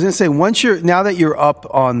 I was going to say, now that you're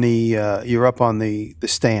up on the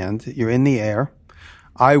stand, you're in the air,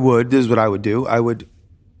 this is what I would do. I would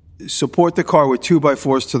support the car with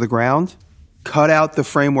 2x4s to the ground, cut out the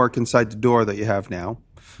framework inside the door that you have now,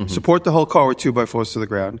 support the whole car with 2x4s to the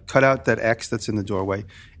ground, cut out that X that's in the doorway,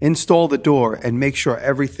 install the door, and make sure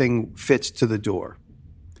everything fits to the door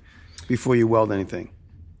before you weld anything.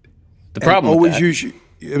 The problem with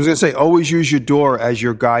that, always use your door as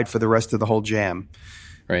your guide for the rest of the whole jam.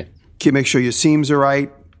 Right. Make sure your seams are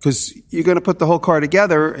right. Because you're going to put the whole car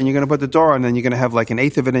together and you're going to put the door on, and then you're going to have like an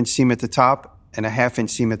 1/8 of an inch seam at the top and a 1/2 inch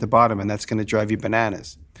seam at the bottom, and that's going to drive you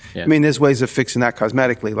bananas. Yeah. I mean, there's ways of fixing that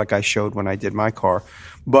cosmetically, like I showed when I did my car,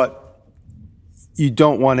 but you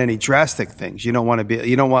don't want any drastic things. You don't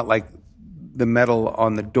want like the metal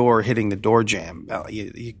on the door hitting the door jamb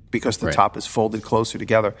because the top is folded closer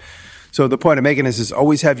together. So the point I'm making is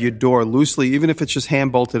always have your door loosely, even if it's just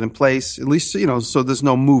hand bolted in place, at least, so there's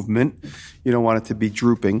no movement. You don't want it to be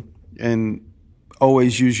drooping. And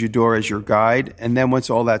always use your door as your guide. And then once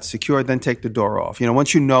all that's secured, then take the door off.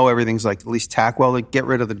 Once you know everything's like at least tack welded, get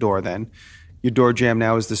rid of the door then. Your door jamb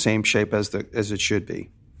now is the same shape as it should be.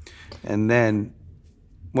 And then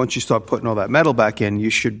once you start putting all that metal back in, you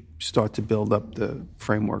should start to build up the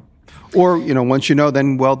framework. Or, once you know,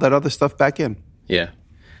 then weld that other stuff back in. Yeah.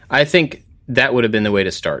 I think that would have been the way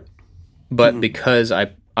to start. But because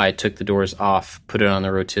I took the doors off, put it on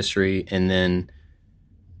the rotisserie, and then,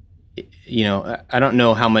 I don't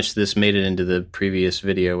know how much this made it into the previous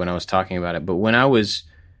video when I was talking about it, but when I was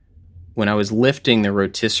lifting the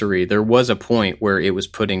rotisserie, there was a point where it was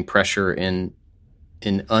putting pressure in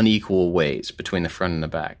unequal ways between the front and the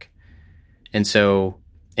back. And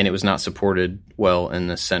it was not supported well in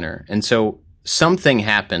the center. And so something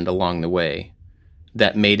happened along the way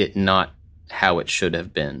that made it not how it should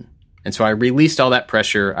have been. And so I released all that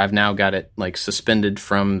pressure. I've now got it like suspended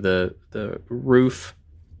from the roof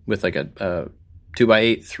with like a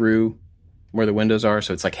 2x8 through where the windows are.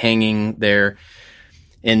 So it's like hanging there.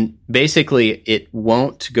 And basically it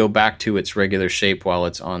won't go back to its regular shape while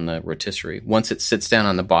it's on the rotisserie. Once it sits down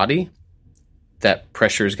on the body, that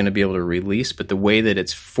pressure is going to be able to release. But the way that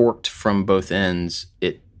it's forked from both ends,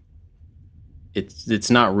 it's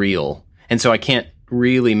not real. And so I can't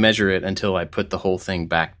really measure it until I put the whole thing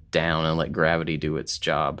back down and let gravity do its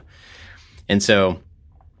job. And so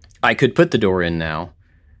I could put the door in now,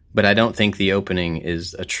 but I don't think the opening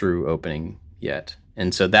is a true opening yet.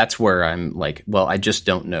 And so that's where I'm like, well, I just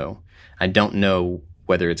don't know. I don't know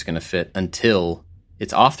whether it's going to fit until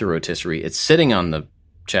it's off the rotisserie. It's sitting on the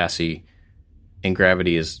chassis and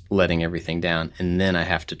gravity is letting everything down. And then I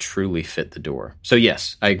have to truly fit the door. So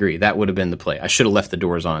yes, I agree. That would have been the play. I should have left the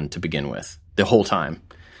doors on to begin with the whole time.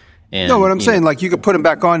 And, no, what I'm saying, like you could put them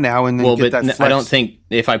back on now and then get that flex. I don't think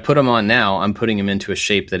if I put them on now, I'm putting them into a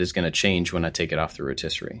shape that is going to change when I take it off the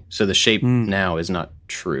rotisserie. So the shape now is not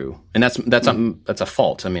true, and that's a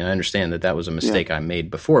fault. I mean, I understand that was a mistake I made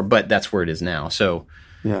before, but that's where it is now. So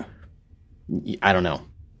yeah, I don't know.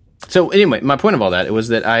 So anyway, my point of all that was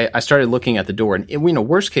that I started looking at the door, and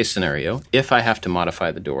worst case scenario, if I have to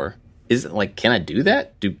modify the door, is it like, can I do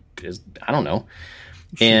that? I don't know.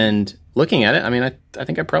 Sure. And looking at it, I mean, I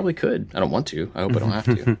think I probably could. I don't want to. I hope I don't have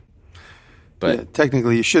to. But yeah,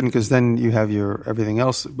 technically, you shouldn't, because then you have your everything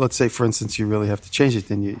else. Let's say, for instance, you really have to change it.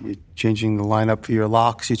 Then you're changing the lineup for your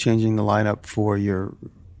locks. You're changing the lineup for your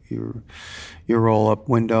roll-up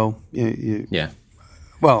window. Yeah.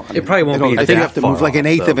 Well, it probably won't be. I think you have to move like an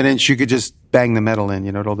eighth of an inch. You could just bang the metal in.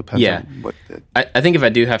 It all depends on what. I think if I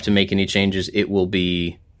do have to make any changes, it will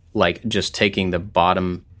be like just taking the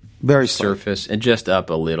bottom very surface and just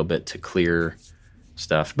up a little bit to clear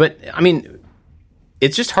stuff. But I mean,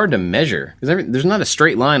 it's just hard to measure because there's not a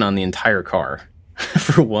straight line on the entire car,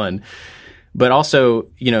 for one. But also,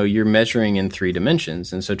 you're measuring in 3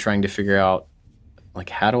 dimensions, and so trying to figure out, like,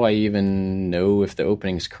 how do I even know if the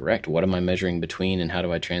opening is correct? What am I measuring between, and how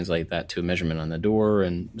do I translate that to a measurement on the door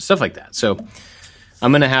and stuff like that? So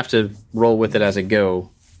I'm going to have to roll with it as I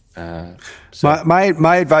go.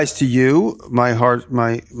 My advice to you,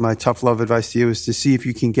 my tough love advice to you, is to see if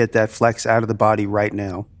you can get that flex out of the body right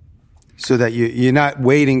now, so that you're not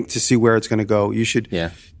waiting to see where it's going to go. You should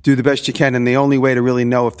do the best you can, and the only way to really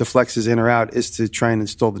know if the flex is in or out is to try and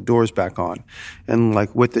install the doors back on. And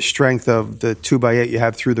like with the strength of the 2x8 you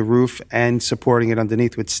have through the roof and supporting it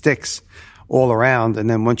underneath with sticks all around, and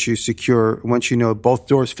then once you know both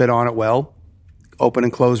doors fit on it well, open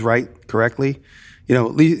and close correctly.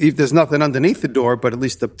 If there's nothing underneath the door, but at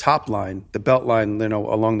least the top line, the belt line,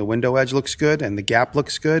 along the window edge looks good, and the gap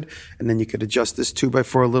looks good. And then you could adjust this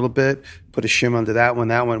 2x4 a little bit, put a shim under that one.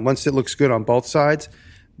 Once it looks good on both sides,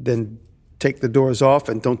 then take the doors off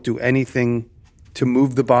and don't do anything to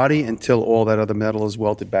move the body until all that other metal is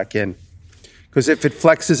welded back in. Because if it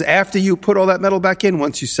flexes after you put all that metal back in,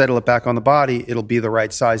 once you settle it back on the body, it'll be the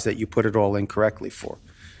right size that you put it all in correctly for.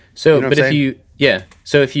 So, if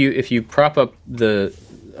you prop up the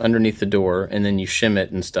underneath the door and then you shim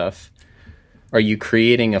it and stuff, are you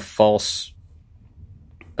creating a false?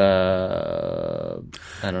 I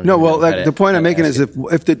don't know. No, well, the point I'm making is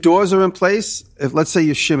if the doors are in place, if let's say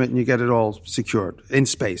you shim it and you get it all secured in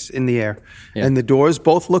space, in the air, and the doors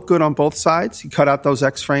both look good on both sides, you cut out those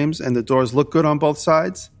X frames and the doors look good on both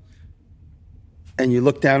sides, and you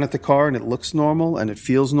look down at the car and it looks normal and it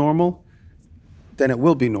feels normal, then it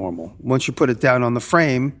will be normal. Once you put it down on the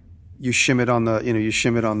frame, you shim it on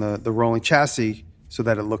the rolling chassis so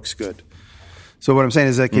that it looks good. So what I'm saying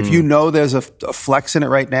is, like, if you know there's a flex in it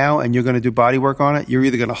right now and you're going to do body work on it, you're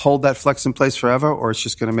either going to hold that flex in place forever, or it's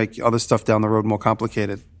just going to make other stuff down the road more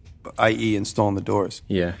complicated, i.e. installing the doors.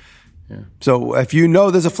 Yeah. So if you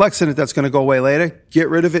know there's a flex in it that's going to go away later, get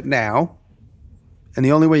rid of it now. And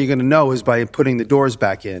the only way you're going to know is by putting the doors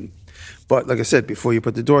back in. But like I said, before you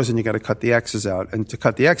put the doors in, you got to cut the X's out. And to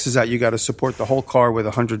cut the X's out, you got to support the whole car with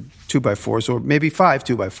 100 2x4s or maybe 5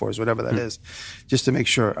 2x4s, whatever that is, just to make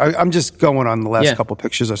sure. I'm just going on the last couple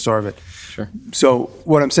pictures I saw of it. Sure. So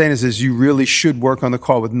what I'm saying is you really should work on the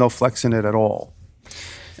car with no flex in it at all.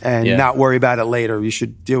 And not worry about it later. You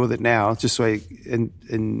should deal with it now, just so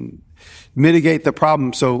and mitigate the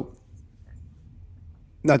problem. So,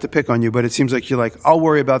 not to pick on you, but it seems like you're like, I'll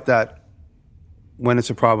worry about that when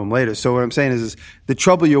it's a problem later. So what I'm saying is the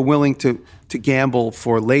trouble you're willing to gamble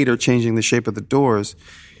for later, changing the shape of the doors,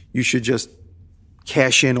 you should just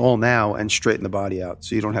cash in all now and straighten the body out,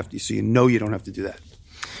 so you don't have to. So you don't have to do that.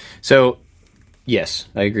 So, yes,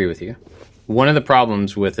 I agree with you. One of the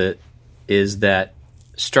problems with it is that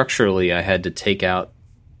structurally, I had to take out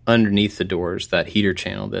underneath the doors that heater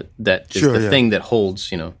channel that is the thing that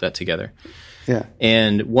holds that together. Yeah.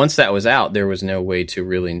 And once that was out, there was no way to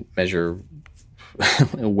really measure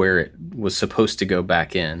where it was supposed to go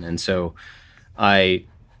back in. And so I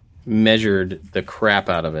measured the crap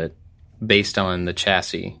out of it based on the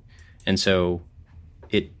chassis. And so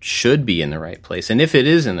it should be in the right place. And if it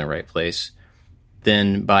is in the right place,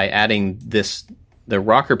 then by adding the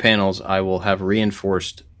rocker panels, I will have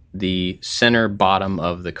reinforced the center bottom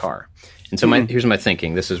of the car. And so here's my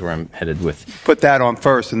thinking. This is where I'm headed with. Put that on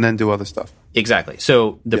first and then do other stuff. Exactly.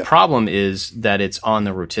 So the problem is that it's on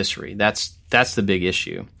the rotisserie. That's the big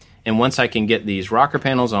issue. And once I can get these rocker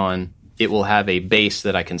panels on, it will have a base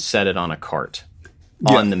that I can set it on a cart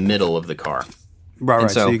on the middle of the car.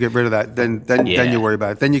 Right. So you get rid of that. Then you worry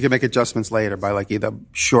about it. Then you can make adjustments later by like either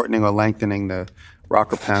shortening or lengthening the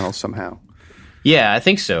rocker panels somehow. Yeah, I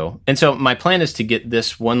think so. And so my plan is to get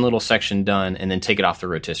this one little section done and then take it off the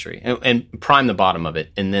rotisserie and prime the bottom of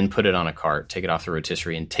it and then put it on a cart, take it off the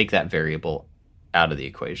rotisserie, and take that variable out of the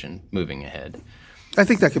equation moving ahead. I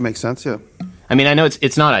think that could make sense, yeah. I mean, I know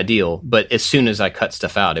it's not ideal, but as soon as I cut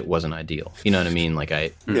stuff out, it wasn't ideal. You know what I mean? Like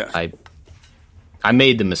I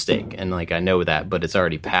made the mistake, and like I know that, but it's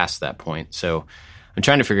already past that point. So I'm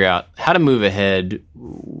trying to figure out how to move ahead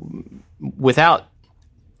without.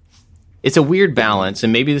 It's a weird balance,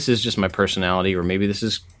 and maybe this is just my personality, or maybe this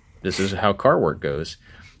is how car work goes.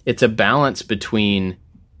 It's a balance between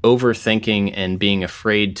overthinking and being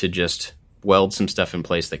afraid to just weld some stuff in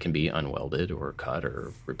place that can be unwelded or cut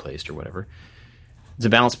or replaced or whatever. It's a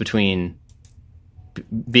balance between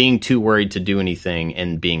being too worried to do anything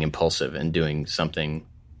and being impulsive and doing something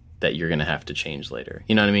that you're going to have to change later.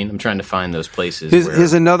 You know what I mean? I'm trying to find those places.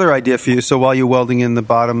 Here's another idea for you. So while you're welding in the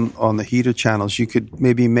bottom on the heater channels, you could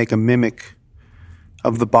maybe make a mimic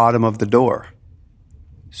of the bottom of the door.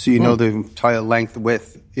 So you know the entire length,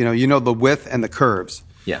 width. You know the width and the curves.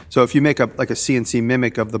 Yeah. So if you make a CNC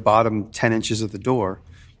mimic of the bottom 10 inches of the door,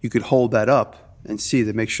 you could hold that up and see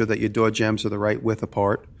to make sure that your door jambs are the right width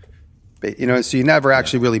apart. So you're never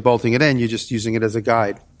actually really bolting it in. You're just using it as a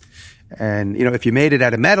guide. And, if you made it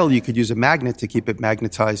out of metal, you could use a magnet to keep it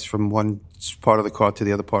magnetized from one part of the car to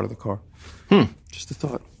the other part of the car. Just a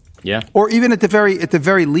thought. Yeah. Or even at the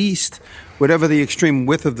very least, whatever the extreme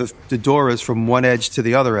width of the door is from one edge to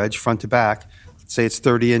the other edge, front to back, say it's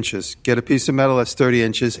 30 inches. Get a piece of metal that's 30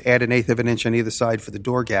 inches, add 1/8 of an inch on either side for the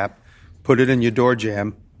door gap, put it in your door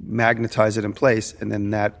jamb, magnetize it in place, and then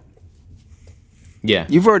that. Yeah.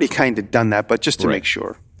 You've already kind of done that, but just to make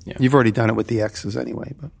sure. Yeah. You've already done it with the X's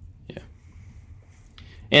anyway, but.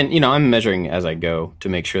 And, I'm measuring as I go to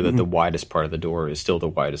make sure that the widest part of the door is still the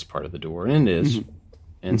widest part of the door, and it is.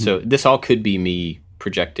 And so this all could be me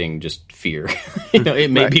projecting just fear. It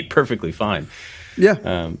may be perfectly fine.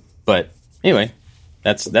 Yeah. But anyway,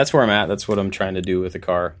 that's where I'm at. That's what I'm trying to do with the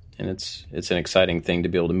car, and it's an exciting thing to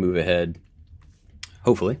be able to move ahead,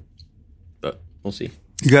 hopefully. But we'll see.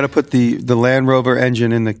 You got to put the Land Rover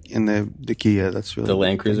engine in the Kia. That's really the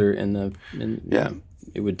Land Cruiser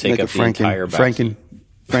It would take up the entire back.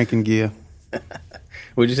 Franken Gia.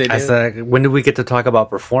 What'd you say, David? I said, when do we get to talk about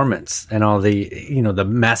performance and all the the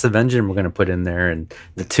massive engine we're going to put in there and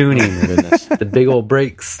the tuning and the big old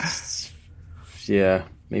brakes? Yeah,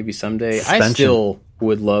 maybe someday. Suspension. I still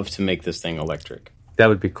would love to make this thing electric. That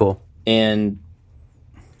would be cool. And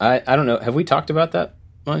I don't know. Have we talked about that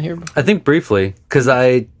on here before? I think briefly, because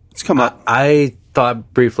It's come up. I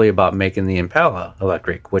thought briefly about making the Impala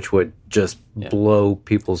electric, which would just blow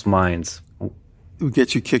people's minds. It would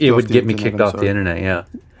get you kicked. It off would the get me internet, kicked I'm off sorry. the internet.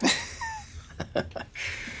 Yeah.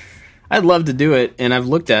 I'd love to do it, and I've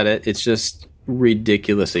looked at it. It's just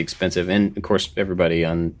ridiculously expensive. And of course, everybody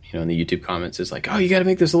on in the YouTube comments is like, "Oh, you got to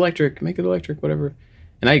make this electric. Make it electric, whatever."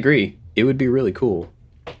 And I agree. It would be really cool,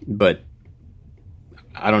 but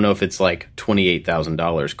I don't know if it's like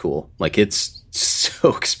 $28,000 cool. Like, it's so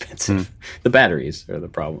expensive. The batteries are the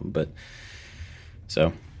problem, but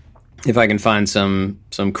So if I can find some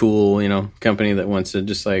cool, company that wants to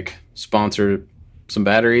just like sponsor some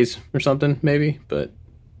batteries or something, maybe. But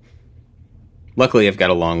luckily, I've got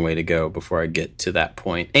a long way to go before I get to that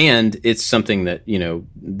point. And it's something that,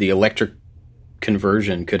 the electric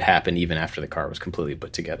conversion could happen even after the car was completely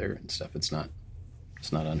put together and stuff. It's not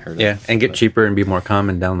unheard of. Yeah, and get cheaper and be more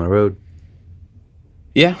common down the road.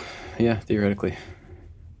 Yeah, theoretically.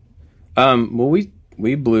 Well,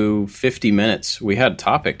 we blew 50 minutes. We had a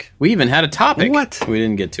topic. We even had a topic. What? We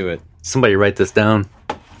didn't get to it. Somebody write this down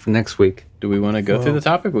for next week. Do we want to go through the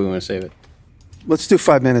topic or do we want to save it? Let's do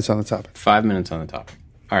 5 minutes on the topic. 5 minutes on the topic.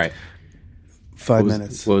 All right. 5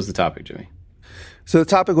 minutes. What was the topic, Jimmy? So the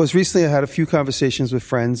topic was recently I had a few conversations with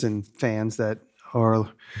friends and fans that are,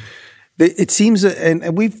 it seems,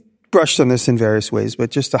 and we've brushed on this in various ways, but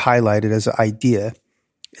just to highlight it as an idea,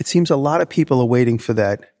 it seems a lot of people are waiting for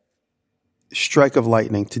that strike of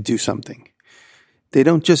lightning to do something. They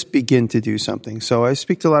don't just begin to do something. So I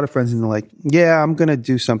speak to a lot of friends and they're like, yeah, I'm going to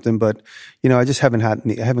do something, but I just haven't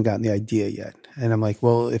gotten the idea yet. And I'm like,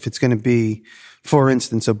 well, if it's going to be, for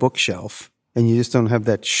instance, a bookshelf and you just don't have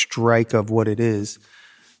that strike of what it is,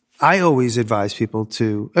 I always advise people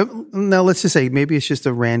to, now let's just say maybe it's just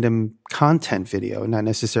a random content video, not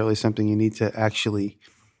necessarily something you need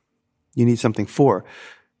something for.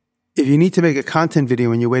 If you need to make a content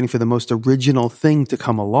video and you're waiting for the most original thing to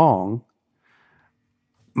come along,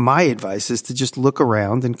 my advice is to just look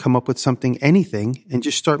around and come up with anything, and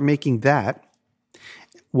just start making that.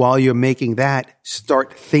 While you're making that,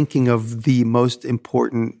 start thinking of the most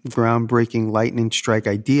important, groundbreaking lightning strike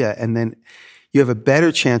idea, and then you have a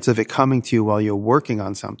better chance of it coming to you while you're working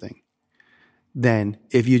on something than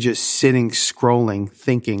if you're just sitting, scrolling,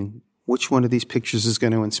 thinking, which one of these pictures is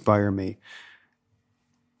going to inspire me?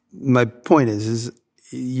 My point is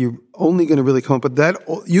you're only going to really come up with that.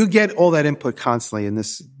 You get all that input constantly in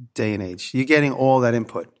this day and age. You're getting all that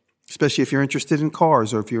input, especially if you're interested in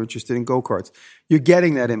cars or if you're interested in go-karts. You're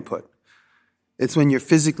getting that input. It's when you're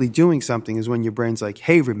physically doing something is when your brain's like,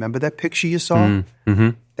 hey, remember that picture you saw? Mm-hmm.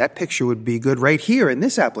 That picture would be good right here in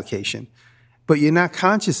this application. But you're not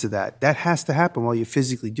conscious of that. That has to happen while you're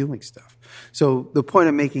physically doing stuff. So the point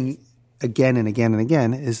I'm making again and again and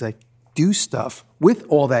again is like, do stuff with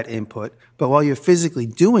all that input, but while you're physically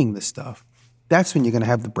doing the stuff, that's when you're going to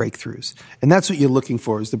have the breakthroughs. And that's what you're looking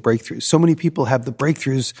for is the breakthroughs. So many people have the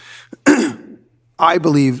breakthroughs. I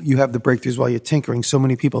believe you have the breakthroughs while you're tinkering. So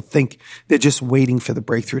many people think they're just waiting for the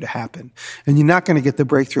breakthrough to happen. And you're not going to get the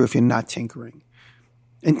breakthrough if you're not tinkering.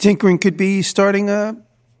 And tinkering could be starting a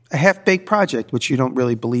half-baked project, which you don't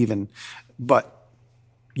really believe in. But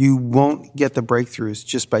you won't get the breakthroughs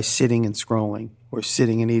just by sitting and scrolling or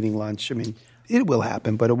sitting and eating lunch. I mean, it will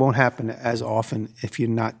happen, but it won't happen as often if you're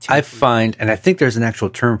not tinkering. I find, and I think there's an actual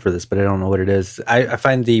term for this, but I don't know what it is. I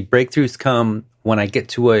find the breakthroughs come when I get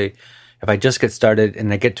to if I just get started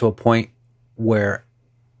and I get to a point where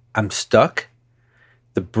I'm stuck,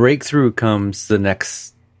 the breakthrough comes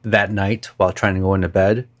that night while trying to go into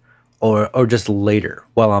bed or just later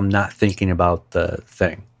while I'm not thinking about the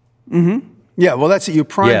thing. Mm-hmm. Yeah, well, that's it. You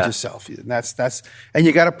primed yourself. And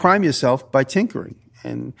you got to prime yourself by tinkering.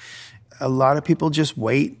 And a lot of people just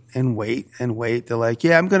wait and wait and wait. They're like,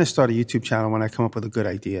 yeah, I'm going to start a YouTube channel when I come up with a good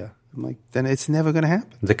idea. I'm like, then it's never going to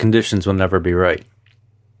happen. The conditions will never be right.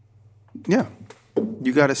 Yeah.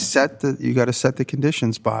 You got to set the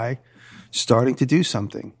conditions by starting to do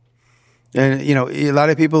something. And, a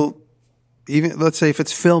lot of people, even let's say if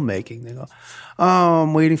it's filmmaking, they go, oh,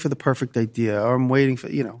 I'm waiting for the perfect idea, or I'm waiting for,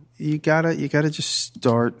 you gotta just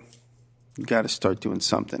start. You got to start doing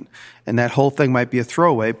something, and that whole thing might be a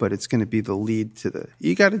throwaway, but it's going to be the lead to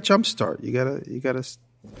you got to jumpstart. You got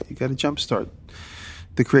to jumpstart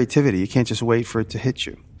the creativity. You can't just wait for it to hit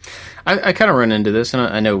you. I kind of run into this, and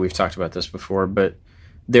I know we've talked about this before, but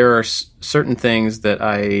there are certain things that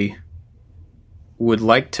I would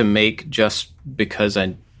like to make just because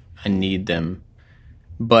I need them,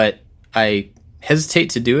 but I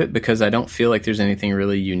hesitate to do it because I don't feel like there's anything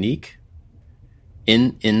really unique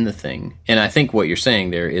in the thing. And I think what you're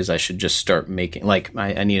saying there is I should just start making, like,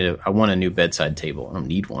 I want a new bedside table. I don't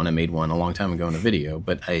need one. I made one a long time ago in a video,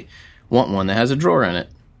 but I want one that has a drawer in it.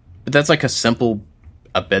 But that's like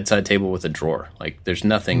a bedside table with a drawer. Like, there's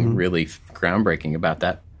nothing really groundbreaking about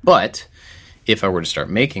that. But if I were to start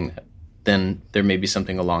making that, then there may be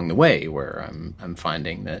something along the way where I'm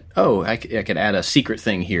finding that, I could add a secret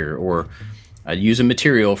thing here, or I'd use a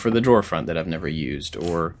material for the drawer front that I've never used,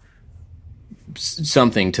 or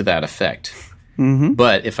something to that effect. Mm-hmm.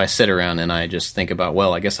 But if I sit around and I just think about,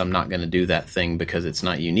 well, I guess I'm not going to do that thing because it's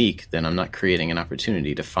not unique, then I'm not creating an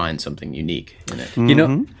opportunity to find something unique in it.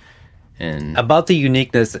 Mm-hmm. And about the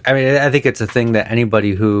uniqueness, I mean, I think it's a thing that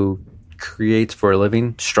anybody who creates for a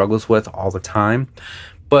living struggles with all the time.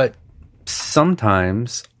 But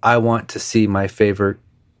sometimes I want to see my favorite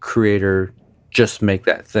creator just make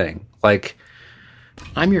that thing. Like,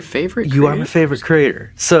 I'm your favorite you are my favorite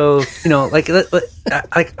creator. So, like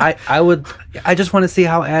I just want to see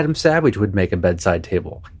how Adam Savage would make a bedside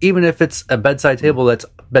table. Even if it's a bedside table that's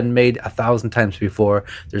been made 1,000 times before,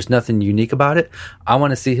 there's nothing unique about it. I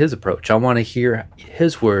want to see his approach. I want to hear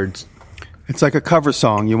his words. It's like a cover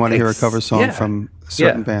song. You want to hear a cover song from a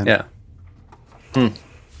certain band. Yeah.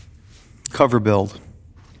 Cover build,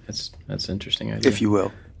 That's interesting idea. if you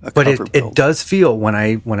will. But it does feel when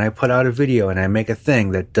I put out a video and I make a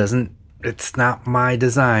thing that it's not my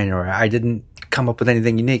design, or I didn't come up with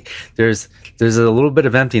anything unique. There's a little bit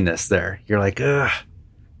of emptiness there. You're like, ugh,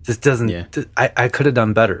 this doesn't. Yeah. I could have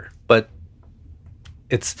done better, but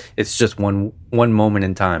it's just one moment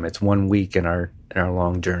in time. It's 1 week in our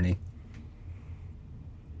long journey.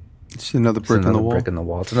 It's another brick in the wall. Brick in the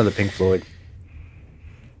wall. It's another Pink Floyd.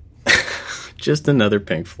 Just another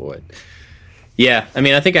Pink Floyd. Yeah, I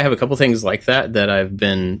mean, I think I have a couple things like that I've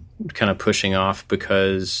been kind of pushing off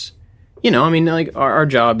because, I mean, like our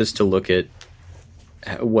job is to look at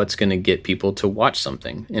what's going to get people to watch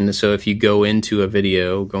something. And so if you go into a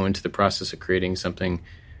video, go into the process of creating something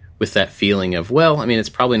with that feeling of, well, I mean, it's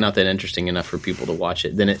probably not that interesting enough for people to watch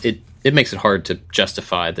it, then it makes it hard to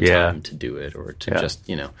justify the time to do it or to just.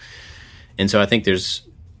 And so I think there's,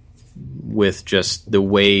 with just the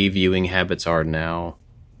way viewing habits are now,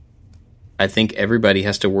 I think everybody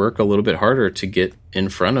has to work a little bit harder to get in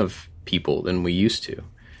front of people than we used to.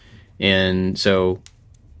 And so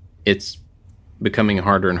it's becoming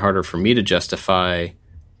harder and harder for me to justify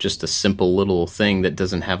just a simple little thing that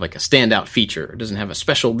doesn't have like a standout feature, doesn't have a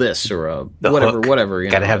special this or a whatever.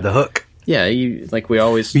 Got to have the hook. Yeah, we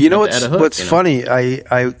always. What's funny?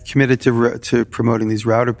 I committed to promoting these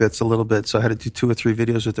router bits a little bit, so I had to do 2 or 3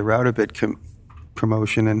 videos with the router bit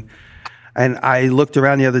promotion, and I looked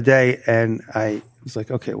around the other day and I was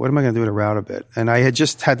like, okay, what am I going to do with a router bit? And I had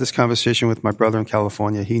just had this conversation with my brother in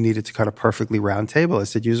California. He needed to cut a perfectly round table. I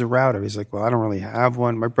said, use a router. He's like, well, I don't really have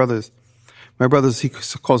one. My brother's, he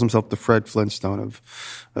calls himself the Fred Flintstone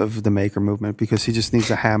of the maker movement because he just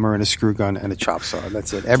needs a hammer and a screw gun and a chop saw.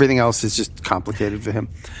 That's it. Everything else is just complicated for him.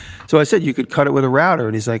 So I said, you could cut it with a router.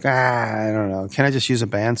 And he's like, I don't know. Can I just use a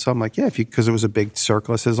bandsaw? I'm like, yeah, because it was a big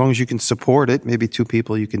circle. I said, as long as you can support it, maybe 2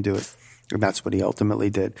 people, you can do it. And that's what he ultimately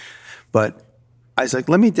did. But I was like,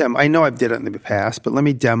 let me demo. I know I've did it in the past, but let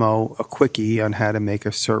me demo a quickie on how to make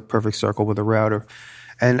a perfect circle with a router.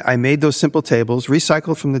 And I made those simple tables,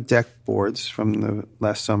 recycled from the deck boards from the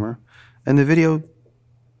last summer. And the video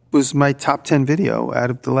was my top 10 video out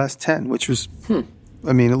of the last 10, which was,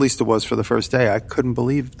 I mean, at least it was for the first day. I couldn't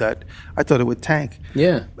believe that. I thought it would tank.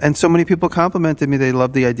 Yeah. And so many people complimented me. They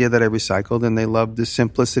loved the idea that I recycled, and they loved the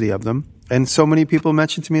simplicity of them. And so many people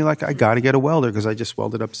mentioned to me, like, I got to get a welder because I just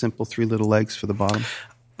welded up simple 3 little legs for the bottom.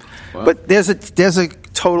 Wow. But there's a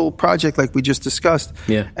total project like we just discussed.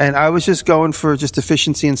 Yeah. And I was just going for just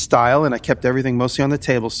efficiency and style, and I kept everything mostly on the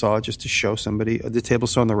table saw just to show somebody, the table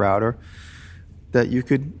saw and the router, that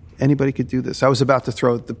anybody could do this. I was about to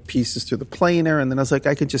throw the pieces through the planer, and then I was like,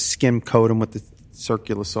 I could just skim coat them with the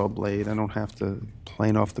circular saw blade. I don't have to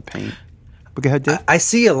plane off the paint. But go ahead, Dave. I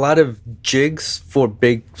see a lot of jigs for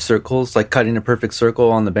big circles, like cutting a perfect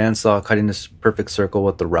circle on the bandsaw, cutting this perfect circle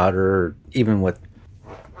with the router, or even with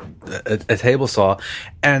a table saw.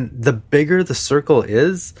 And the bigger the circle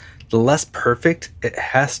is, the less perfect it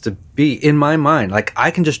has to be in my mind. Like,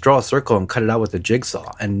 I can just draw a circle and cut it out with a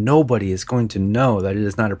jigsaw, and nobody is going to know that it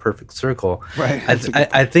is not a perfect circle. Right.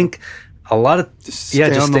 I think a lot of just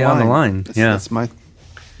stay on the line. That's my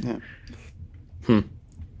yeah.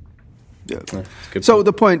 Yeah. So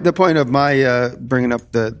the point of my bringing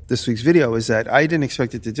up this week's video is that I didn't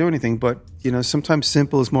expect it to do anything, but sometimes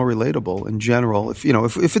simple is more relatable in general.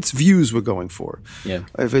 If it's views we're going for,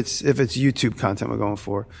 if it's YouTube content we're going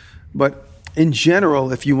for, but in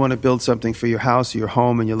general, if you want to build something for your house or your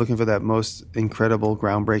home and you're looking for that most incredible,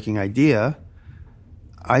 groundbreaking idea,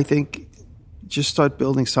 I think just start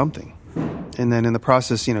building something. And then in the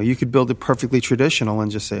process, you could build it perfectly traditional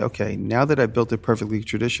and just say, okay, now that I built it perfectly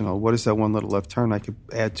traditional, what is that one little left turn I could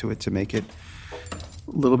add to it to make it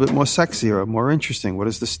a little bit more sexy or more interesting? What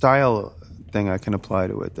is the style thing I can apply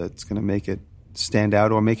to it that's going to make it stand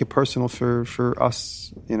out or make it personal for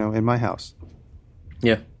us, in my house?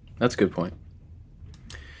 Yeah, that's a good point.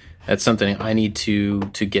 That's something I need to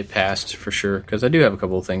get past for sure, because I do have a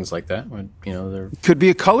couple of things like that. It could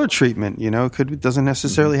be a color treatment, it doesn't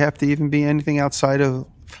necessarily have to even be anything outside of,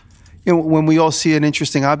 when we all see an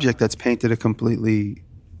interesting object that's painted a completely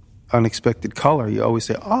unexpected color, you always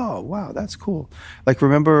say, "Oh, wow, that's cool." Like,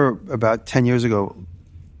 remember about 10 years ago,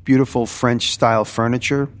 beautiful French style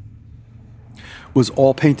furniture was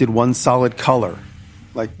all painted one solid color.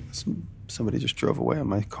 Like, somebody just drove away on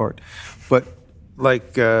my cart, but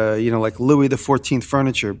like like Louis XIV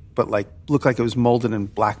furniture, but like looked like it was molded in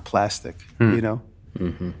black plastic.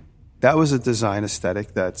 That was a design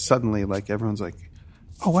aesthetic that suddenly, like, everyone's like,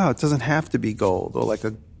 "Oh wow, it doesn't have to be gold," or like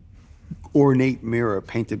a ornate mirror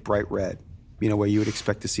painted bright red, where you would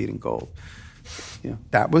expect to see it in gold.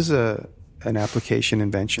 That was an application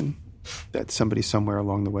invention that somebody somewhere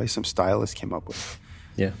along the way, some stylist, came up with.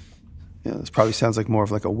 Yeah. This probably sounds like more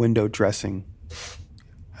of like a window dressing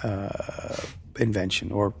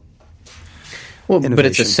invention or innovation. But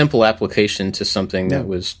it's a simple application to something that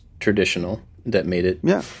was traditional that made it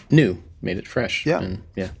new, made it fresh. Yeah. And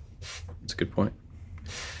that's a good point.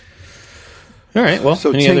 All right. Well,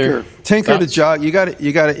 so tinker the job. You got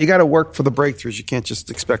to work for the breakthroughs. You can't just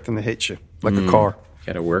expect them to hit you like a car.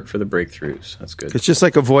 Got to work for the breakthroughs. That's good. It's just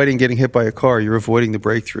like avoiding getting hit by a car. You're avoiding the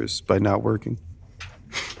breakthroughs by not working.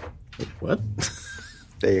 What?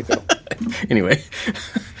 There you go. Anyway,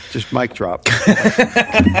 just mic drop.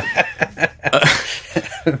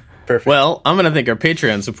 Perfect. Well, I'm going to thank our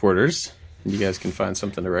Patreon supporters. You guys can find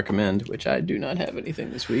something to recommend, which I do not have anything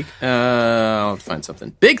this week. I'll find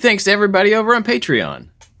something. Big thanks to everybody over on Patreon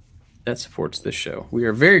that supports this show. We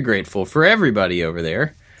are very grateful for everybody over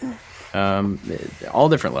there, all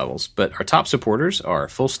different levels. But our top supporters are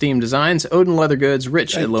Full Steam Designs, Odin Leather Goods,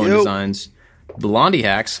 Rich at Lowen Designs, Blondie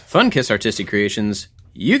Hacks, Fun Kiss Artistic Creations,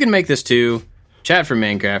 You Can Make This Too, Chad from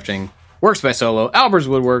Maincrafting, Works by Solo, Albers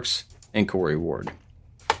Woodworks, and Corey Ward.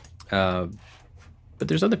 But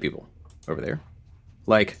there's other people over there,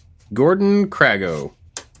 like Gordon Crago.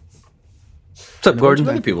 What's up, Gordon?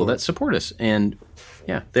 Other people that support us, and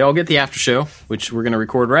they all get the after show, which we're going to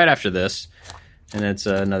record right after this, and it's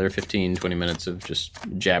another 15-20 minutes of just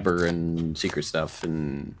jabber and secret stuff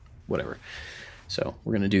and whatever. So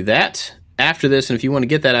we're going to do that after this, and if you want to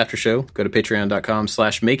get that after show, go to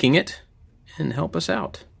patreon.com/makingit and help us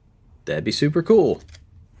out. That'd be super cool.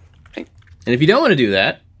 And if you don't want to do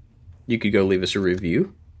that, you could go leave us a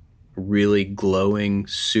review. Really glowing,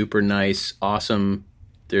 super nice, awesome.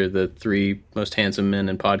 They're the 3 most handsome men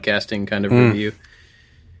in podcasting kind of review.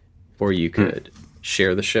 Or you could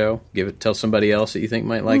share the show, tell somebody else that you think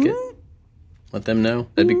might like it. Let them know.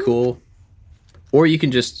 That'd be cool. Or you can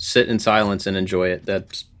just sit in silence and enjoy it.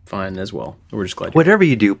 That's fine as well. We're just glad. Whatever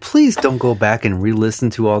you do, please don't go back and re-listen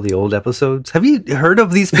to all the old episodes. Have you heard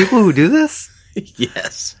of these people who do this?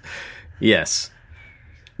 Yes.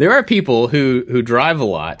 There are people who drive a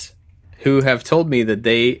lot who have told me that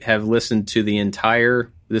they have listened to the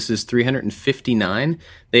entire, this is 359,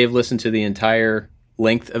 they have listened to the entire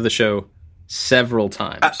length of the show several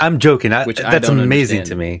times. I'm joking. Which that's I don't amazing understand.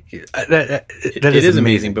 to me. It is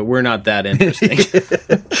amazing, but we're not that interesting.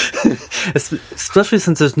 Especially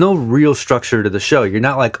since there's no real structure to the show. You're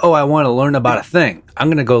not like, oh, I want to learn about a thing. I'm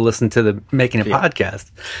going to go listen to the Making a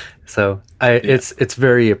podcast. So it's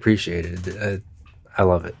very appreciated. I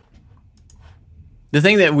love it. The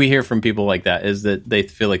thing that we hear from people like that is that they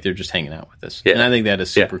feel like they're just hanging out with us. And I think that is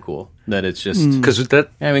super cool. That it's just... Because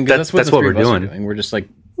that's what we're doing. Are doing. We're just like,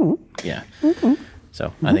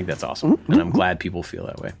 So I think that's awesome. And I'm glad people feel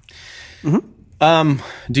that way.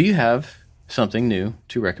 Do you have something new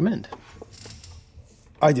to recommend?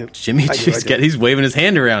 I do. Jimmy, he's waving his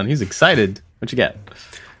hand around. He's excited. What you got?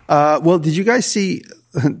 Well, did you guys see...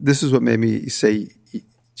 This is what made me say...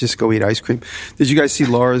 just go eat ice cream. Did you guys see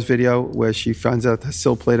Laura's video where she finds out the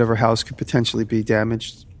sill plate of her house could potentially be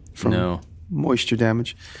damaged from moisture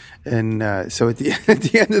damage? And so at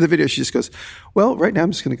the end of the video, she just goes, well, right now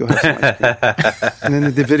I'm just going to go have some ice cream. And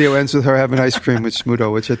then the video ends with her having ice cream with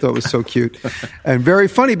Smudo, which I thought was so cute. And very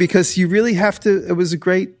funny because you really have to, it was a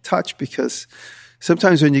great touch because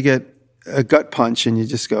sometimes when you get a gut punch and you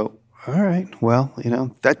just go, all right, well,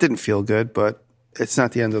 that didn't feel good, but it's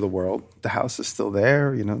not the end of the world. The house is still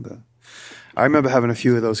there. I remember having a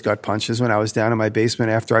few of those gut punches when I was down in my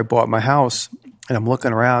basement after I bought my house, and I'm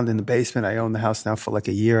looking around in the basement. I own the house now for like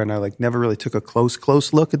a year, and I never really took a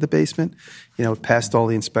close look at the basement. Passed all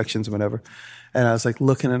the inspections and whatever. And I was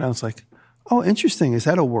looking, and I was like, oh, interesting. Is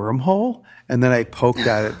that a wormhole? And then I poked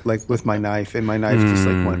at it with my knife, and my knife just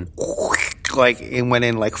went it went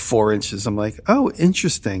in 4 inches. I'm like, oh,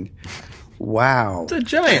 interesting. Wow. It's a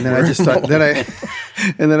giant. And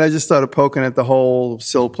then I just started poking at the whole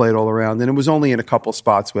sill plate all around. And it was only in a couple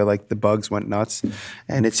spots where the bugs went nuts.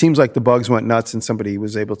 And it seems like the bugs went nuts and somebody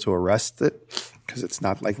was able to arrest it. because it's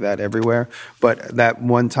not like that everywhere. But that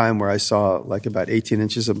one time where I saw like about 18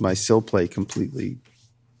 inches of my sill plate completely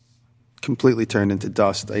turned into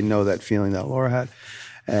dust, I know that feeling that Laura had.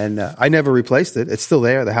 And I never replaced it. It's still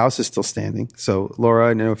there. The house is still standing. So, Laura,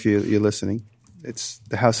 I know if you're listening,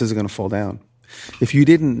 the house isn't going to fall down. If you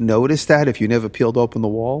didn't notice that, if you never peeled open the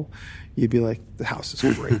wall, you'd be like, the house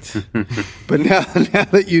is great. But now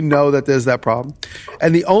that you know that there's that problem,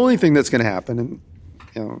 and the only thing that's going to happen,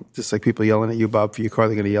 and just like people yelling at you, Bob, for your car,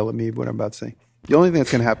 they're going to yell at me what I'm about to say. The only thing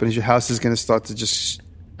that's going to happen is your house is going to start to just,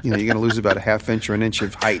 you're going to lose about a half inch or an inch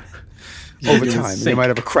of height over time. And you might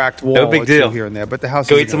have a cracked wall no big or deal. two here and there, but the house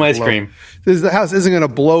go isn't eat some gonna ice blow. cream. The house isn't going to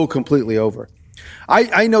blow completely over.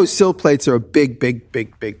 I know sill plates are a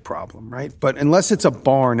big problem, right? But unless it's a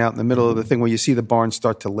barn out in the middle of the thing where you see the barn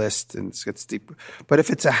start to list and it gets deeper. But if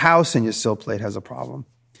it's a house and your sill plate has a problem,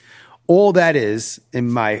 all that is, in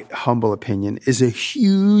my humble opinion, is a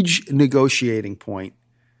huge negotiating point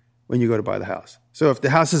when you go to buy the house. So if the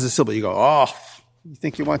house is a sill plate, you go, oh, you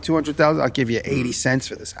think you want $200,000? I'll give you 80 cents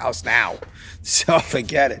for this house now. So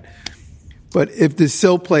forget it. But if the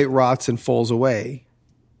sill plate rots and falls away,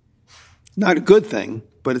 not a good thing,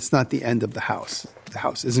 but it's not the end of the house. The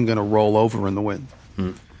house isn't going to roll over in the wind.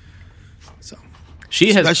 So,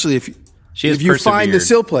 especially if you find the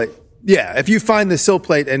sill plate. Yeah, if you find the sill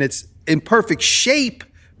plate and it's in perfect shape,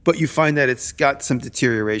 but you find that it's got some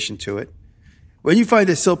deterioration to it. When you find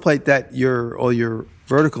a sill plate that all your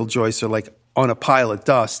vertical joists are like on a pile of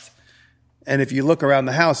dust, and if you look around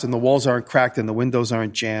the house and the walls aren't cracked and the windows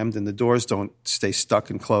aren't jammed and the doors don't stay stuck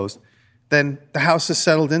and closed, then the house is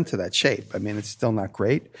settled into that shape. I mean, it's still not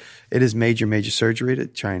great. It is major surgery to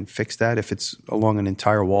try and fix that if it's along an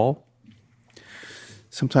entire wall.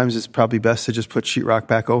 Sometimes it's probably best to just put sheetrock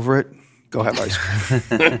back over it. Go have ice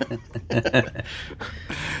cream.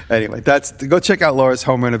 Anyway, go check out Laura's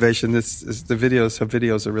home renovation. Her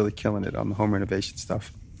videos are really killing it on the home renovation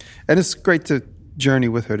stuff. And it's great to journey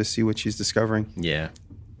with her to see what she's discovering. Yeah,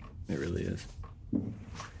 it really is.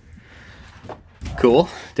 Cool.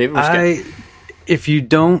 David, if you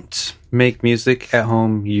don't make music at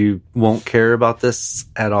home, you won't care about this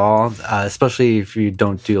at all, especially if you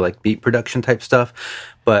don't do like beat production type stuff.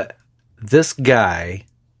 But this guy,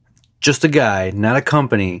 just a guy, not a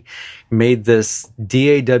company, made this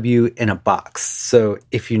DAW in a box. So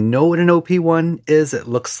if you know what an OP1 is, it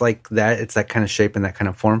looks like that. It's that kind of shape and that kind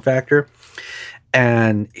of form factor.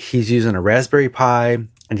 And he's using a Raspberry Pi,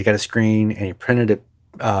 and he got a screen, and he printed it.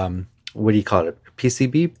 What do you call it? A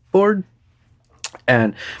PCB board,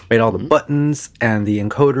 and made all the buttons and the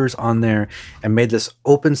encoders on there, and made this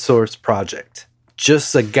open source project.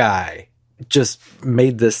 Just a guy just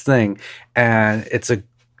made this thing, and it's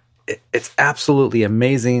absolutely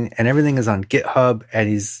amazing, and everything is on GitHub,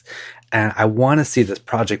 and I want to see this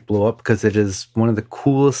project blow up because it is one of the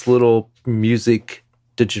coolest little music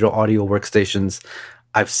digital audio workstations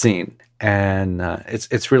I've seen. And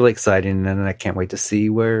it's really exciting, and I can't wait to see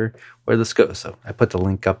where this goes. So I put the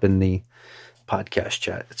link up in the podcast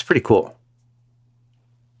chat. It's pretty cool.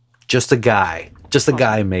 Just a guy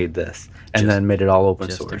made this, and then made it all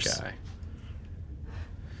open source. Just a guy.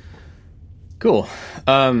 Cool.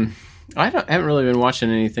 I haven't really been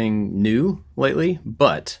watching anything new lately,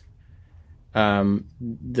 but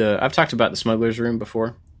I've talked about the Smuggler's Room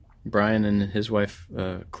before, Brian and his wife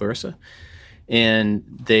Clarissa. And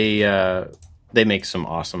they make some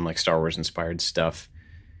awesome like Star Wars inspired stuff.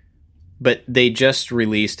 But they just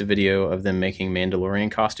released a video of them making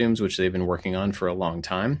Mandalorian costumes, which they've been working on for a long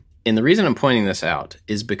time. And the reason I'm pointing this out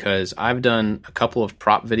is because I've done a couple of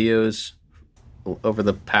prop videos over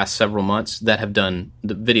the past several months the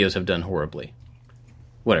videos have done horribly.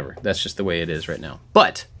 Whatever, that's just the way it is right now.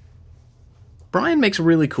 But Brian makes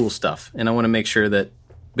really cool stuff, and I want to make sure that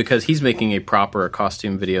because he's making a proper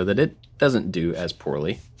costume video that it doesn't do as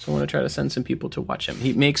poorly. So I want to try to send some people to watch him.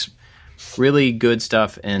 He makes really good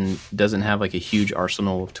stuff and doesn't have like a huge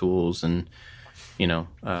arsenal of tools, and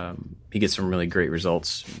he gets some really great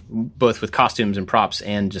results both with costumes and props,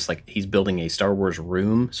 and just like he's building a Star Wars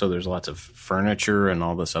room, so there's lots of furniture and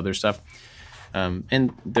all this other stuff,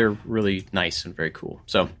 and they're really nice and very cool.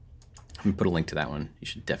 So I'm gonna put a link to that one. You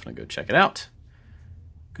should definitely go check it out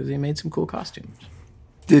because he made some cool costumes.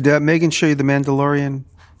 Did Megan show you the Mandalorian?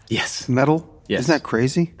 Yes. Metal? Yes. Isn't that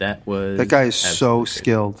crazy? That guy is so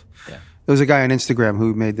skilled. Yeah. There was a guy on Instagram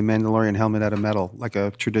who made the Mandalorian helmet out of metal, like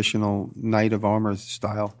a traditional knight of armor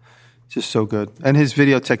style. Just so good. And his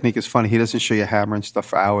video technique is funny. He doesn't show you a hammer and stuff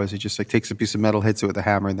for hours. He just like takes a piece of metal, hits it with a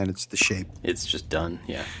hammer, and then it's the shape. It's just done.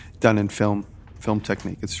 Yeah. Done in film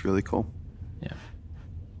technique. It's really cool. Yeah.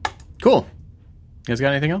 Cool. You guys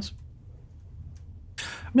got anything else?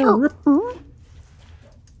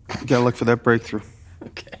 You got to look for that breakthrough.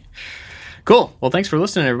 Okay. Cool. Well, thanks for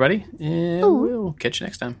listening, everybody. And we'll catch you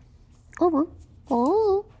next time.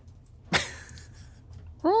 You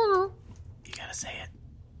gotta say it.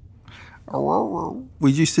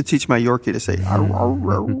 We used to teach my Yorkie to say,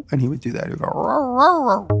 and he would do that. He'd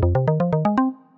go,